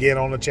that again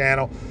on the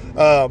channel,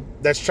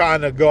 that's trying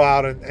to go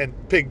out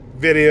and pick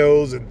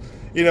videos and,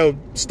 you know,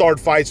 start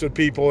fights with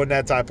people and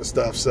that type of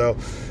stuff. So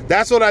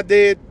that's what I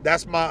did.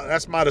 That's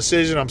my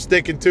decision. I'm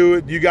sticking to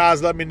it. You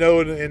guys let me know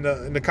in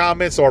the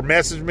comments, or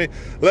message me.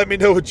 Let me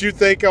know what you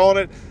think on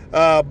it.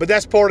 But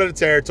that's part of the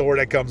territory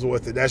that comes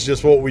with it. That's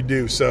just what we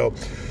do. So.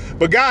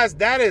 But guys,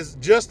 that is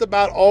just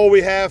about all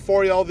we have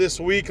for y'all this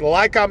week.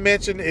 Like I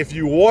mentioned, if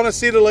you want to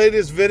see the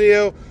latest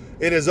video,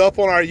 it is up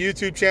on our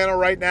YouTube channel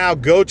right now.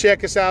 Go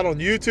check us out on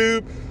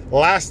YouTube,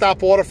 Last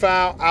Stop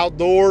Waterfowl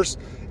Outdoors.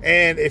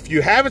 And if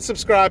you haven't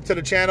subscribed to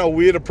the channel,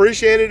 we'd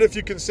appreciate it if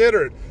you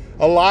consider it.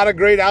 A lot of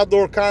great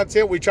outdoor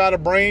content we try to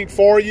bring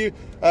for you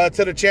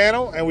to the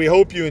channel, and we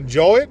hope you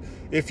enjoy it.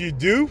 If you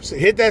do, so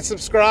hit that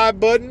subscribe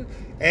button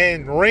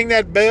and ring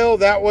that bell.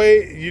 That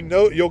way,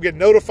 you'll get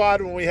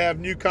notified when we have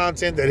new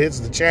content that hits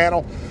the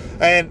channel.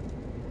 And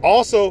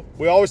also,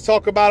 we always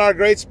talk about our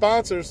great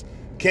sponsors,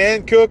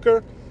 Can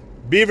Cooker,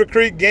 Beaver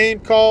Creek Game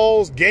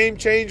Calls, Game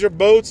Changer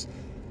Boats,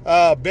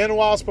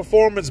 Benoit's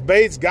Performance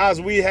Baits. Guys,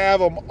 we have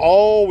them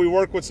all. We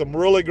work with some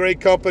really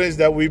great companies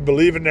that we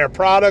believe in their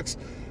products.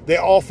 They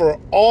offer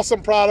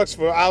awesome products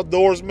for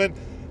outdoorsmen.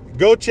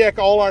 Go check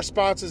all our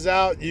sponsors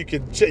out. You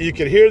can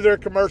hear their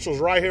commercials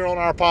right here on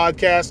our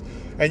podcast,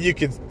 and you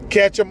can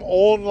catch them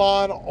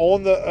online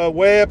on the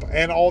web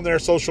and on their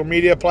social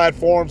media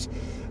platforms.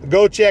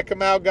 Go check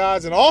them out,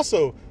 guys. And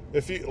also,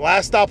 if you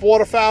Last Stop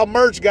Waterfowl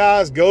merch,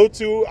 guys, go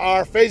to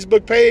our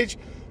Facebook page.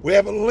 We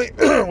have a link.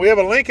 We have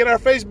a link in our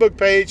Facebook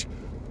page.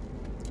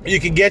 You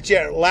can get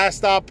your Last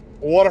Stop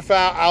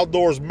Waterfowl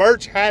Outdoors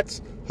merch: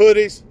 hats,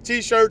 hoodies,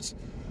 t-shirts,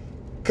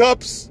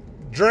 cups,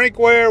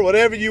 drinkware,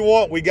 whatever you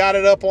want. We got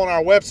it up on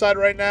our website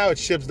right now. It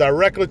ships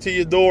directly to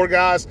your door,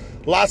 guys.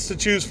 Lots to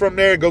choose from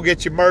there. Go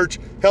get your merch.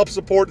 Help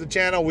support the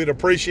channel. We'd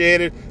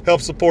appreciate it.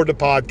 Help support the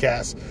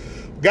podcast.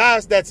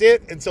 Guys, that's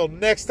it. Until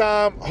next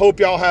time,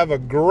 hope y'all have a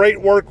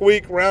great work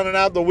week, rounding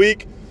out the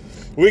week.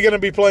 We're going to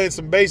be playing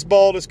some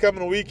baseball this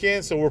coming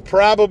weekend, so we're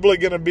probably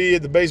going to be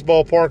at the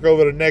baseball park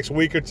over the next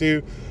week or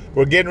two.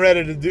 We're getting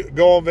ready to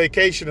go on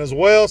vacation as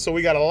well, so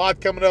we got a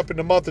lot coming up in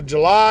the month of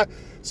July.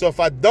 So if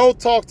I don't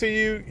talk to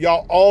you,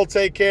 y'all all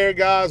take care,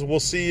 guys. We'll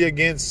see you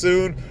again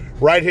soon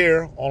right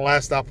here on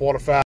Last Stop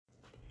Waterfowl.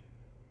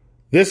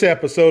 This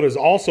episode is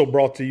also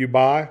brought to you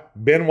by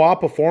Benoit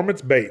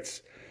Performance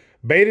Baits.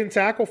 Bait and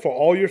tackle for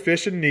all your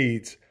fishing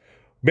needs.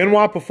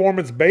 Benoit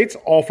Performance Baits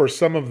offers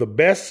some of the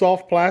best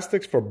soft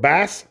plastics for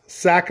bass,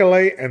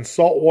 sac-a-lait, and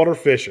saltwater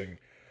fishing.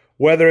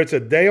 Whether it's a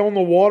day on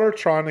the water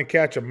trying to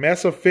catch a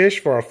mess of fish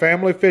for a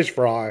family fish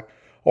fry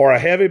or a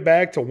heavy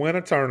bag to win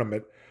a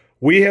tournament,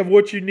 we have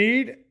what you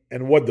need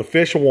and what the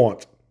fish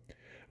want.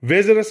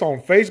 Visit us on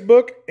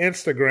Facebook,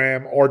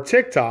 Instagram, or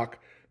TikTok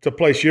to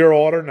place your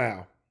order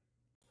now.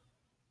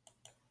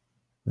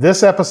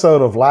 This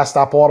episode of Last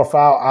Stop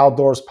Waterfowl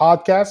Outdoors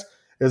podcast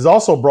is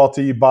also brought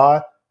to you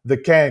by the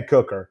Can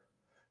Cooker.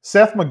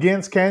 Seth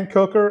McGinn's Can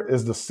Cooker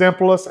is the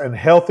simplest and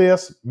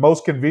healthiest,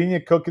 most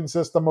convenient cooking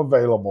system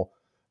available.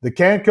 The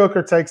Can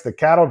Cooker takes the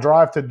cattle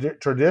drive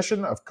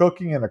tradition of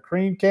cooking in a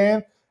cream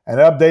can and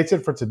updates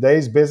it for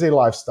today's busy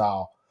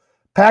lifestyle.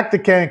 Pack the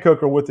Can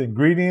Cooker with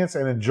ingredients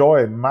and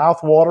enjoy a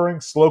mouth-watering,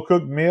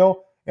 slow-cooked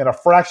meal in a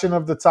fraction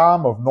of the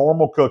time of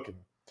normal cooking.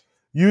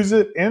 Use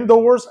it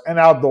indoors and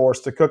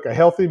outdoors to cook a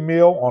healthy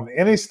meal on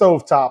any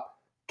stovetop,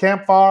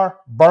 campfire,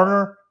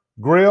 burner,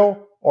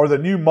 grill, or the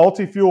new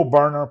multi-fuel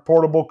burner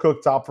portable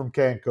cooktop from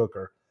Can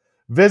Cooker.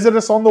 Visit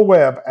us on the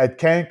web at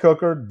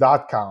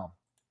cancooker.com.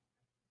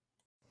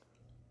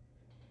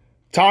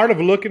 Tired of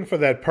looking for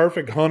that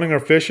perfect hunting or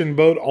fishing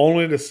boat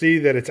only to see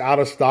that it's out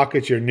of stock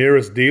at your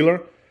nearest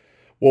dealer?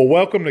 Well,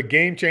 welcome to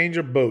Game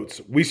Changer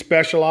Boats. We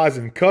specialize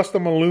in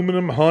custom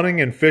aluminum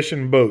hunting and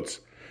fishing boats.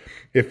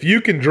 If you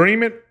can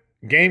dream it,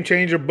 Game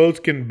Changer Boats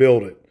can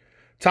build it.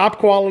 Top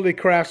quality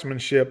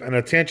craftsmanship and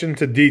attention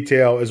to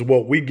detail is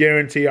what we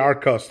guarantee our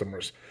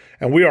customers,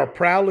 and we are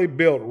proudly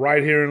built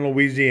right here in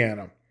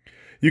Louisiana.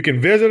 You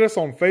can visit us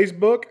on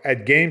Facebook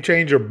at Game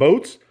Changer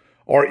Boats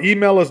or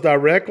email us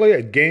directly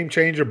at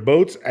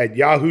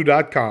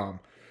gamechangerboats@yahoo.com.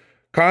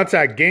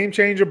 Contact Game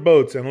Changer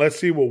Boats and let's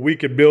see what we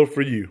can build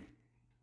for you.